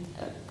Balloon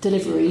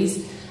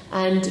deliveries,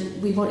 and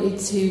we wanted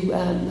to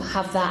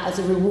have that as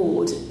a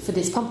reward for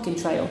this pumpkin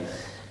trail.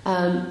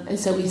 And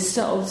so we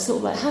sort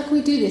of like, how can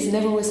we do this? And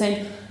everyone was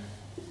saying,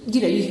 you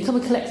can come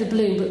and collect the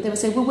balloon, but they would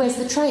say, well, where's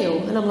the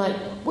trail? And I'm like,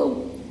 well,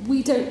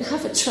 we don't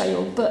have a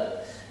trail,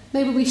 but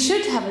maybe we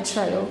should have a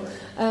trail.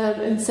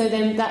 And so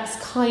then that's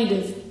kind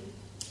of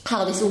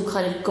how this all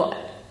kind of got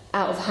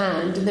out of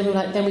hand. And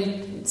then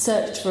we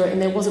searched for it,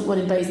 and there wasn't one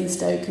in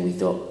Basingstoke, and we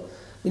thought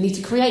we need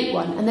to create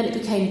one. And then it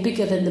became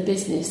bigger than the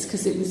business,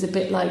 because it was a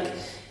bit like,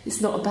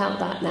 it's not about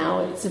that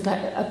now, it's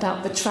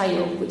about the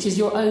trail, which is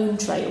your own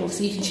trail.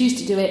 So you can choose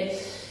to do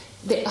it.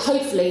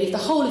 Hopefully, if the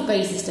whole of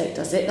Basingstoke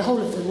does it, the whole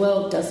of the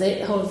world does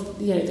it, the whole of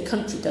the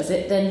country does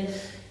it, then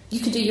you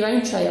can do your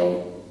own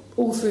trail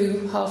all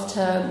through half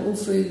term, all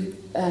through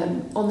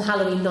on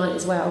Halloween night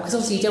as well. Because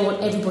obviously you don't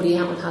want everybody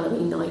out on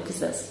Halloween night,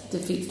 because that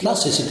defeats.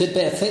 Plus, it's a good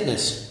bit of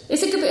fitness.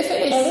 It's a good bit of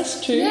fitness. Oh,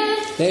 that's true. Yeah.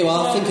 There you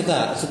are. Think of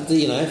that.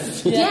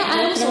 Yeah,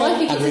 and also I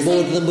think and it's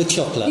reward them with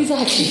chocolate.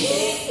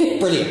 Exactly.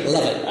 Brilliant.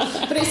 Love it.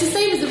 But it's the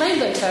same as the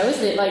Rainbow Trail,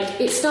 isn't it?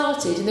 Like, it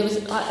started, and I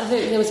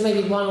think there was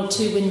maybe one or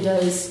two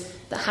windows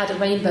that had a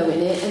rainbow in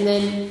it, and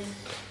then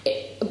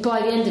by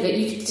the end of it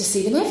you could just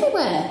see them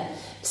everywhere.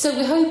 So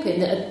we're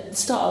hoping that at the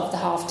start of the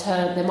half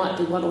term there might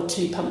be one or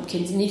two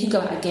pumpkins, and you can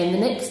go out again the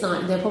next night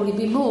and there'll probably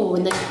be more,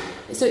 and then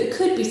so it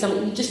could be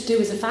something you just do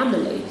as a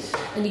family,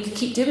 and you could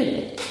keep doing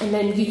it, and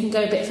then you can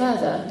go a bit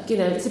further.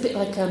 It's a bit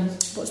like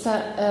what's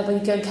that when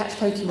you go and catch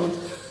Pokemon.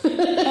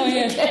 Oh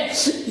yeah.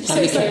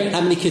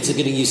 How many kids are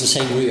going to use the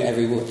same route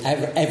every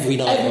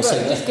night or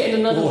so? Just getting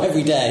another one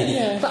every day.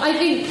 Yeah. But I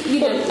think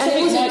and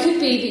also it could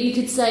be that you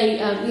could say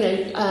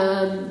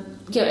a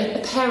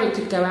parent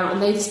could go out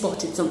and they've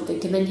spotted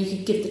something, and then you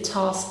could give the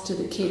task to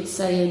the kids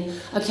saying,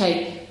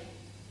 okay,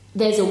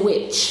 there's a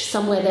witch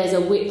somewhere, there's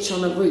a witch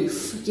on a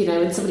roof,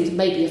 and somebody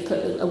maybe have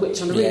put a witch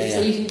on a roof. Yeah.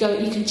 So you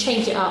can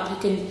change it up, you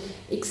can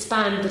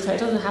expand the trail. It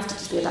doesn't have to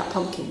just be about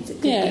pumpkins. It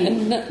could be,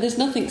 and there's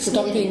nothing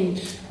stopping.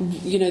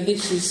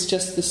 This is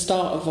just the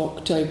start of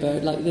October.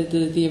 Like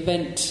the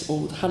event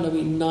or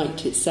Halloween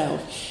night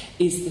itself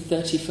is the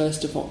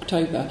 31st of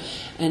October,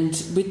 and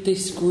with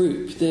this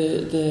group,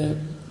 the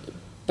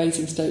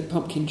Basingstoke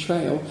Pumpkin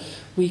Trail,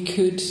 we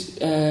could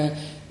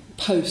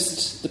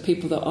post the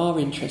people that are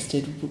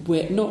interested,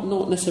 where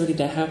not necessarily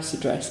their house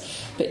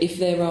address, but if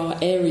there are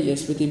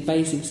areas within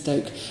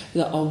Basingstoke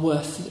that are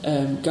worth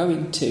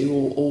going to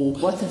or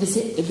worth a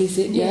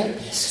visit. Yeah.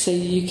 So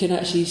you can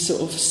actually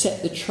sort of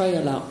set the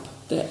trail up.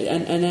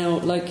 And now,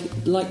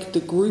 like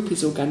the group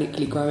is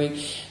organically growing,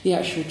 the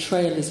actual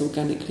trail is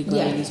organically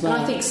growing as well.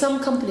 And I think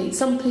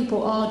some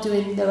people are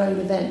doing their own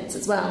events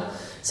as well.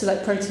 So,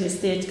 like Proteus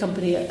Theatre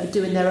Company are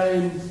doing their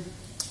own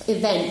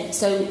event.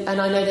 So,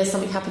 and I know there's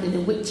something happening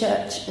in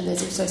Whitchurch, and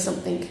there's also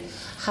something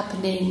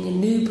happening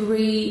in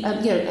Newbury.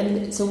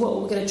 And so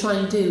what we're going to try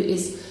and do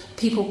is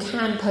people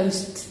can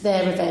post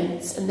their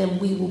events, and then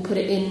we will put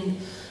it in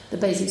the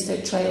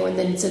Basingstoke Trail, and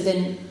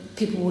then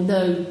people will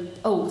know.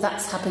 Oh,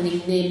 that's happening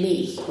near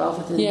me,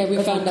 rather than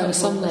we found out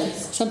some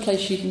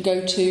place you can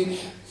go to.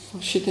 I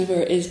should know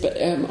where it is, but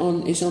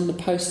is on the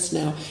posts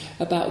now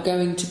about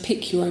going to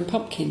pick your own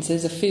pumpkins.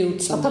 There's a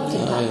field somewhere. A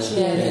pumpkin patch, you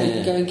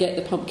can go and get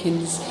the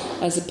pumpkins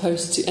as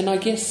opposed to. And I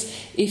guess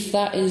if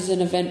that is an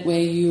event where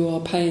you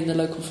are paying the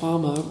local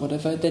farmer or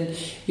whatever, then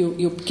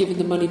you're giving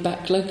the money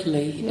back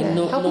locally and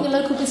not helping a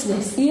local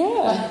business.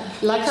 Yeah,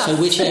 like us. So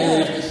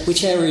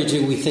which area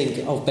do we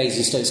think of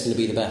Basingstoke's going to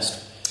be the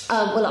best?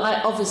 I'm going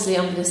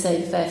to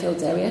say the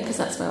Fairfields area because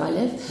that's where I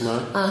live.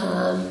 Right.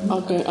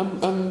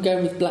 I'm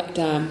going with Black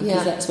Dam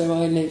because that's where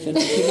I live, and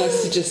it'd be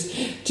nice to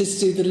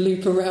just do the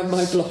loop around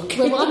my block.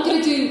 Well, I'm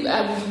going to do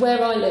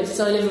where I live.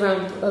 So I live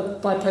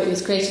around by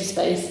Proteus Creative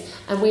Space,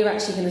 and we're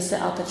actually going to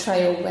set up a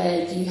trail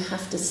where you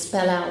have to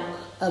spell out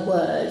a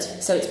word.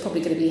 So it's probably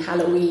going to be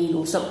Halloween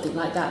or something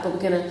like that. But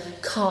we're going to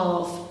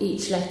carve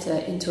each letter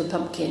into a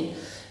pumpkin,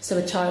 so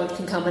a child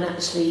can come and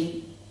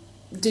actually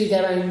do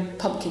their own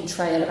pumpkin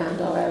trail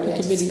around our area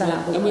to spell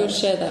out the word. We'll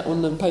share that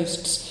on the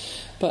posts.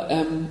 But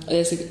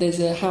there's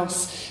a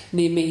house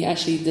near me,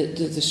 actually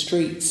the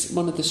streets,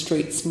 one of the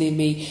streets near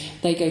me,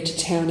 they go to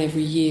town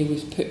every year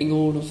with putting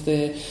all of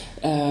the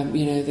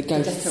the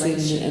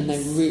ghosts in, and they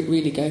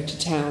really go to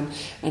town,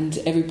 and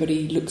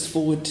everybody looks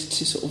forward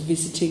to sort of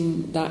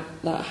visiting that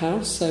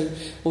house,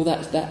 or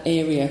that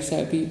area. So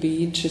it'd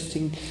be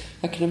interesting.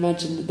 I can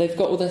imagine that they've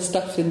got all their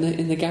stuff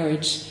in the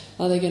garage.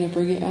 Are they going to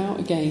bring it out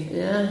again?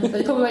 Yeah, but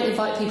they probably won't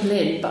invite people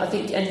in, but I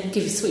think, and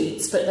give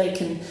sweets, but they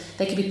can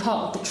be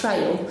part of the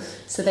trail,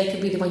 so they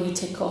can be the one you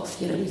tick off.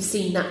 We've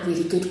seen that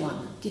really good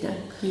one.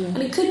 And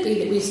it could be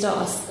that we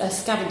start a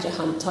scavenger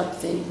hunt type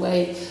thing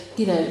where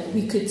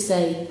we could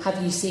say,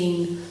 have you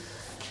seen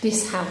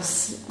this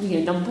house?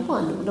 Number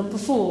 1 or number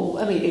 4.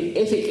 I mean,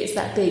 if it gets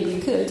that big,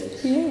 we could.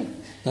 Yeah.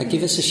 Now,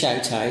 give us a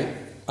shout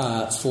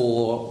out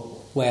for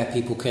where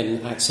people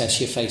can access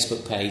your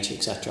Facebook page,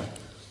 etc.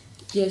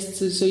 Yes,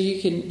 so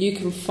you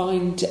can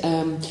find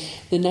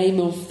the name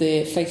of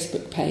the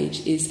Facebook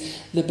page is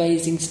the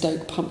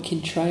Basingstoke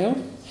Pumpkin Trail,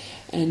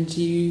 and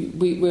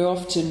we're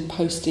often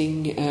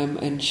posting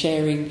and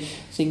sharing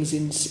things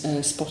in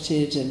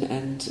Spotted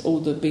and all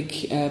the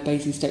big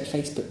Basingstoke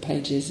Facebook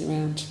pages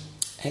around.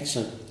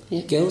 Excellent.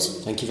 Yeah.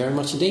 Girls, thank you very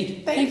much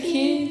indeed. Thank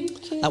you.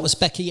 That was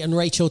Becky and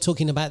Rachel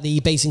talking about the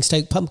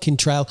Basingstoke Pumpkin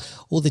Trail.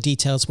 All the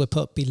details were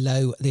put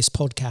below this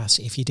podcast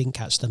if you didn't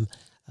catch them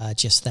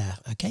just there.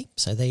 Okay,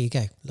 so there you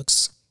go.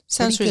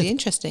 Sounds really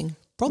interesting.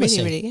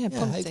 Promising. Really,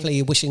 promising. Hopefully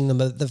you're wishing them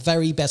the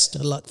very best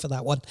of luck for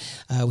that one,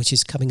 which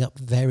is coming up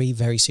very,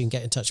 very soon.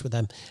 Get in touch with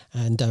them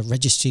and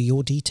register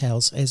your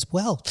details as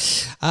well.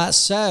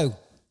 So,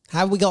 how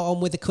have we got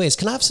on with the quiz?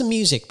 Can I have some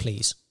music,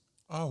 please?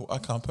 Oh, I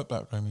can't put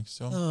background music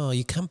still. Oh,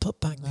 you can put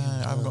back. No,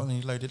 I haven't got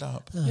any loaded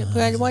up.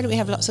 Why don't we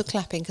have lots of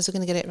clapping because we're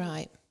going to get it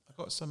right? I've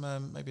got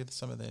some, maybe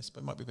some of this,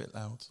 but it might be a bit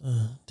loud.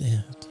 Oh,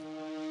 dear.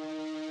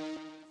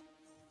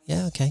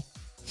 Yeah, okay.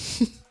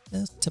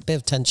 That's a bit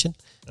of tension.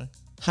 Okay.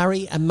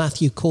 Harry and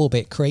Matthew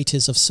Corbett,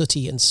 creators of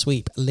Sooty and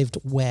Sweep, lived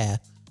where?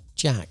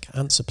 Jack,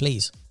 answer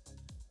please.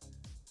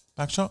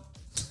 Bagshot.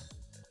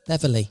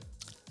 Beverley.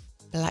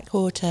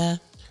 Blackwater.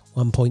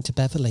 1 point to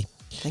Beverley.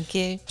 Thank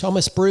you.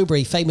 Thomas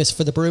Brewbury, famous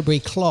for the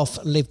Brewbury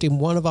cloth, lived in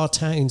one of our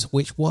towns.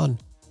 Which one?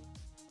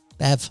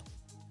 Bev.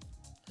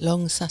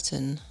 Long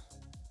Sutton.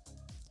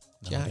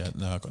 Jack.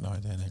 No, I've got no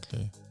idea, no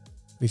clue.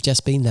 We've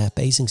just been there,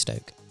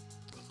 Basingstoke.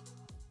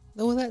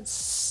 Oh,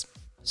 that's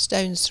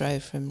stone's throw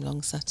from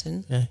Long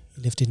Sutton. Yeah,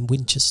 he lived in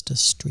Winchester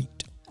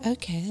Street.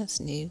 Okay, that's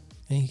new.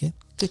 There you go.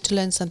 Good to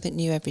learn something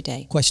new every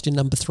day. Question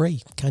number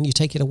 3. Can you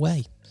take it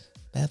away,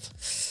 Bev?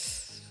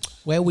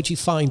 Where would you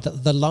find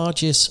the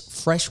largest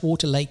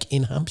freshwater lake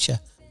in Hampshire?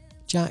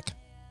 Jack?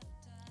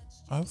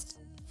 Oh,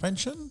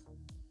 Frensham?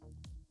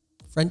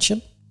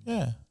 Frensham?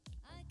 Yeah.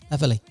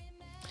 Beverley?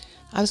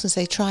 I was going to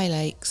say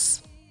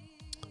Tri-Lakes.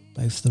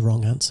 Both the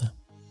wrong answer.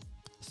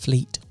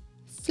 Fleet.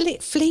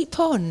 Fleet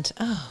Pond.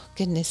 Oh,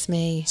 goodness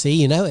me. See,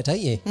 you know it, don't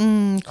you?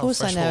 Of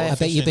course I know it. I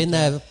bet you've been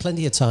there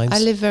plenty of times. I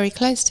live very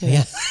close to it.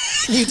 Yeah.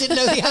 You didn't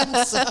know the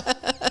answer.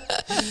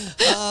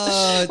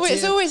 Oh, well,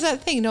 it's always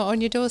that thing not on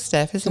your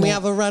doorstep, isn't it? Can we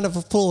have a round of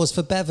applause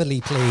for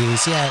Beverley,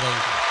 please? Yeah, there you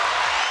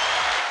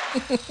go.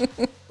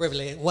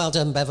 Brilliant. Well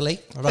done, Beverly.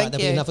 All right, Thank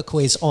there'll you. be another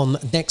quiz on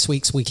next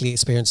week's Weekly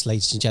Experience,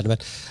 ladies and gentlemen.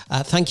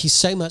 Thank you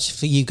so much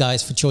for you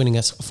guys for joining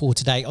us for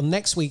today. On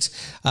next week's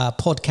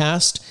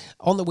podcast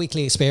on the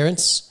Weekly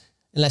Experience,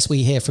 unless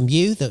we hear from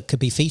you that could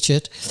be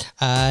featured,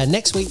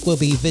 next week we'll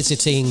be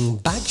visiting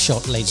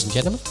Bagshot, ladies and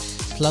gentlemen.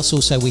 Plus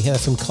also we heard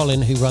from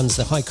Colin, who runs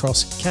the High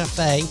Cross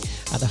Cafe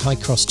at the High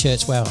Cross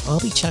Church, where I'll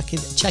be checking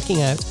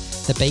out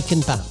the Bacon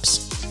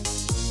Baps.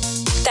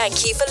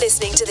 Thank you for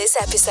listening to this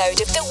episode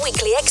of The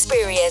Weekly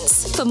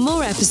Experience. For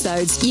more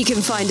episodes, you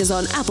can find us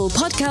on Apple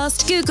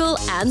Podcast, Google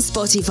and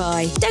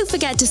Spotify. Don't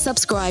forget to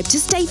subscribe to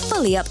stay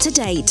fully up to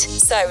date.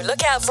 So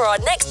look out for our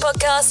next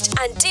podcast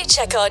and do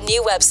check our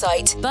new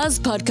website,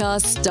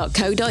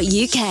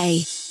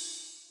 buzzpodcasts.co.uk.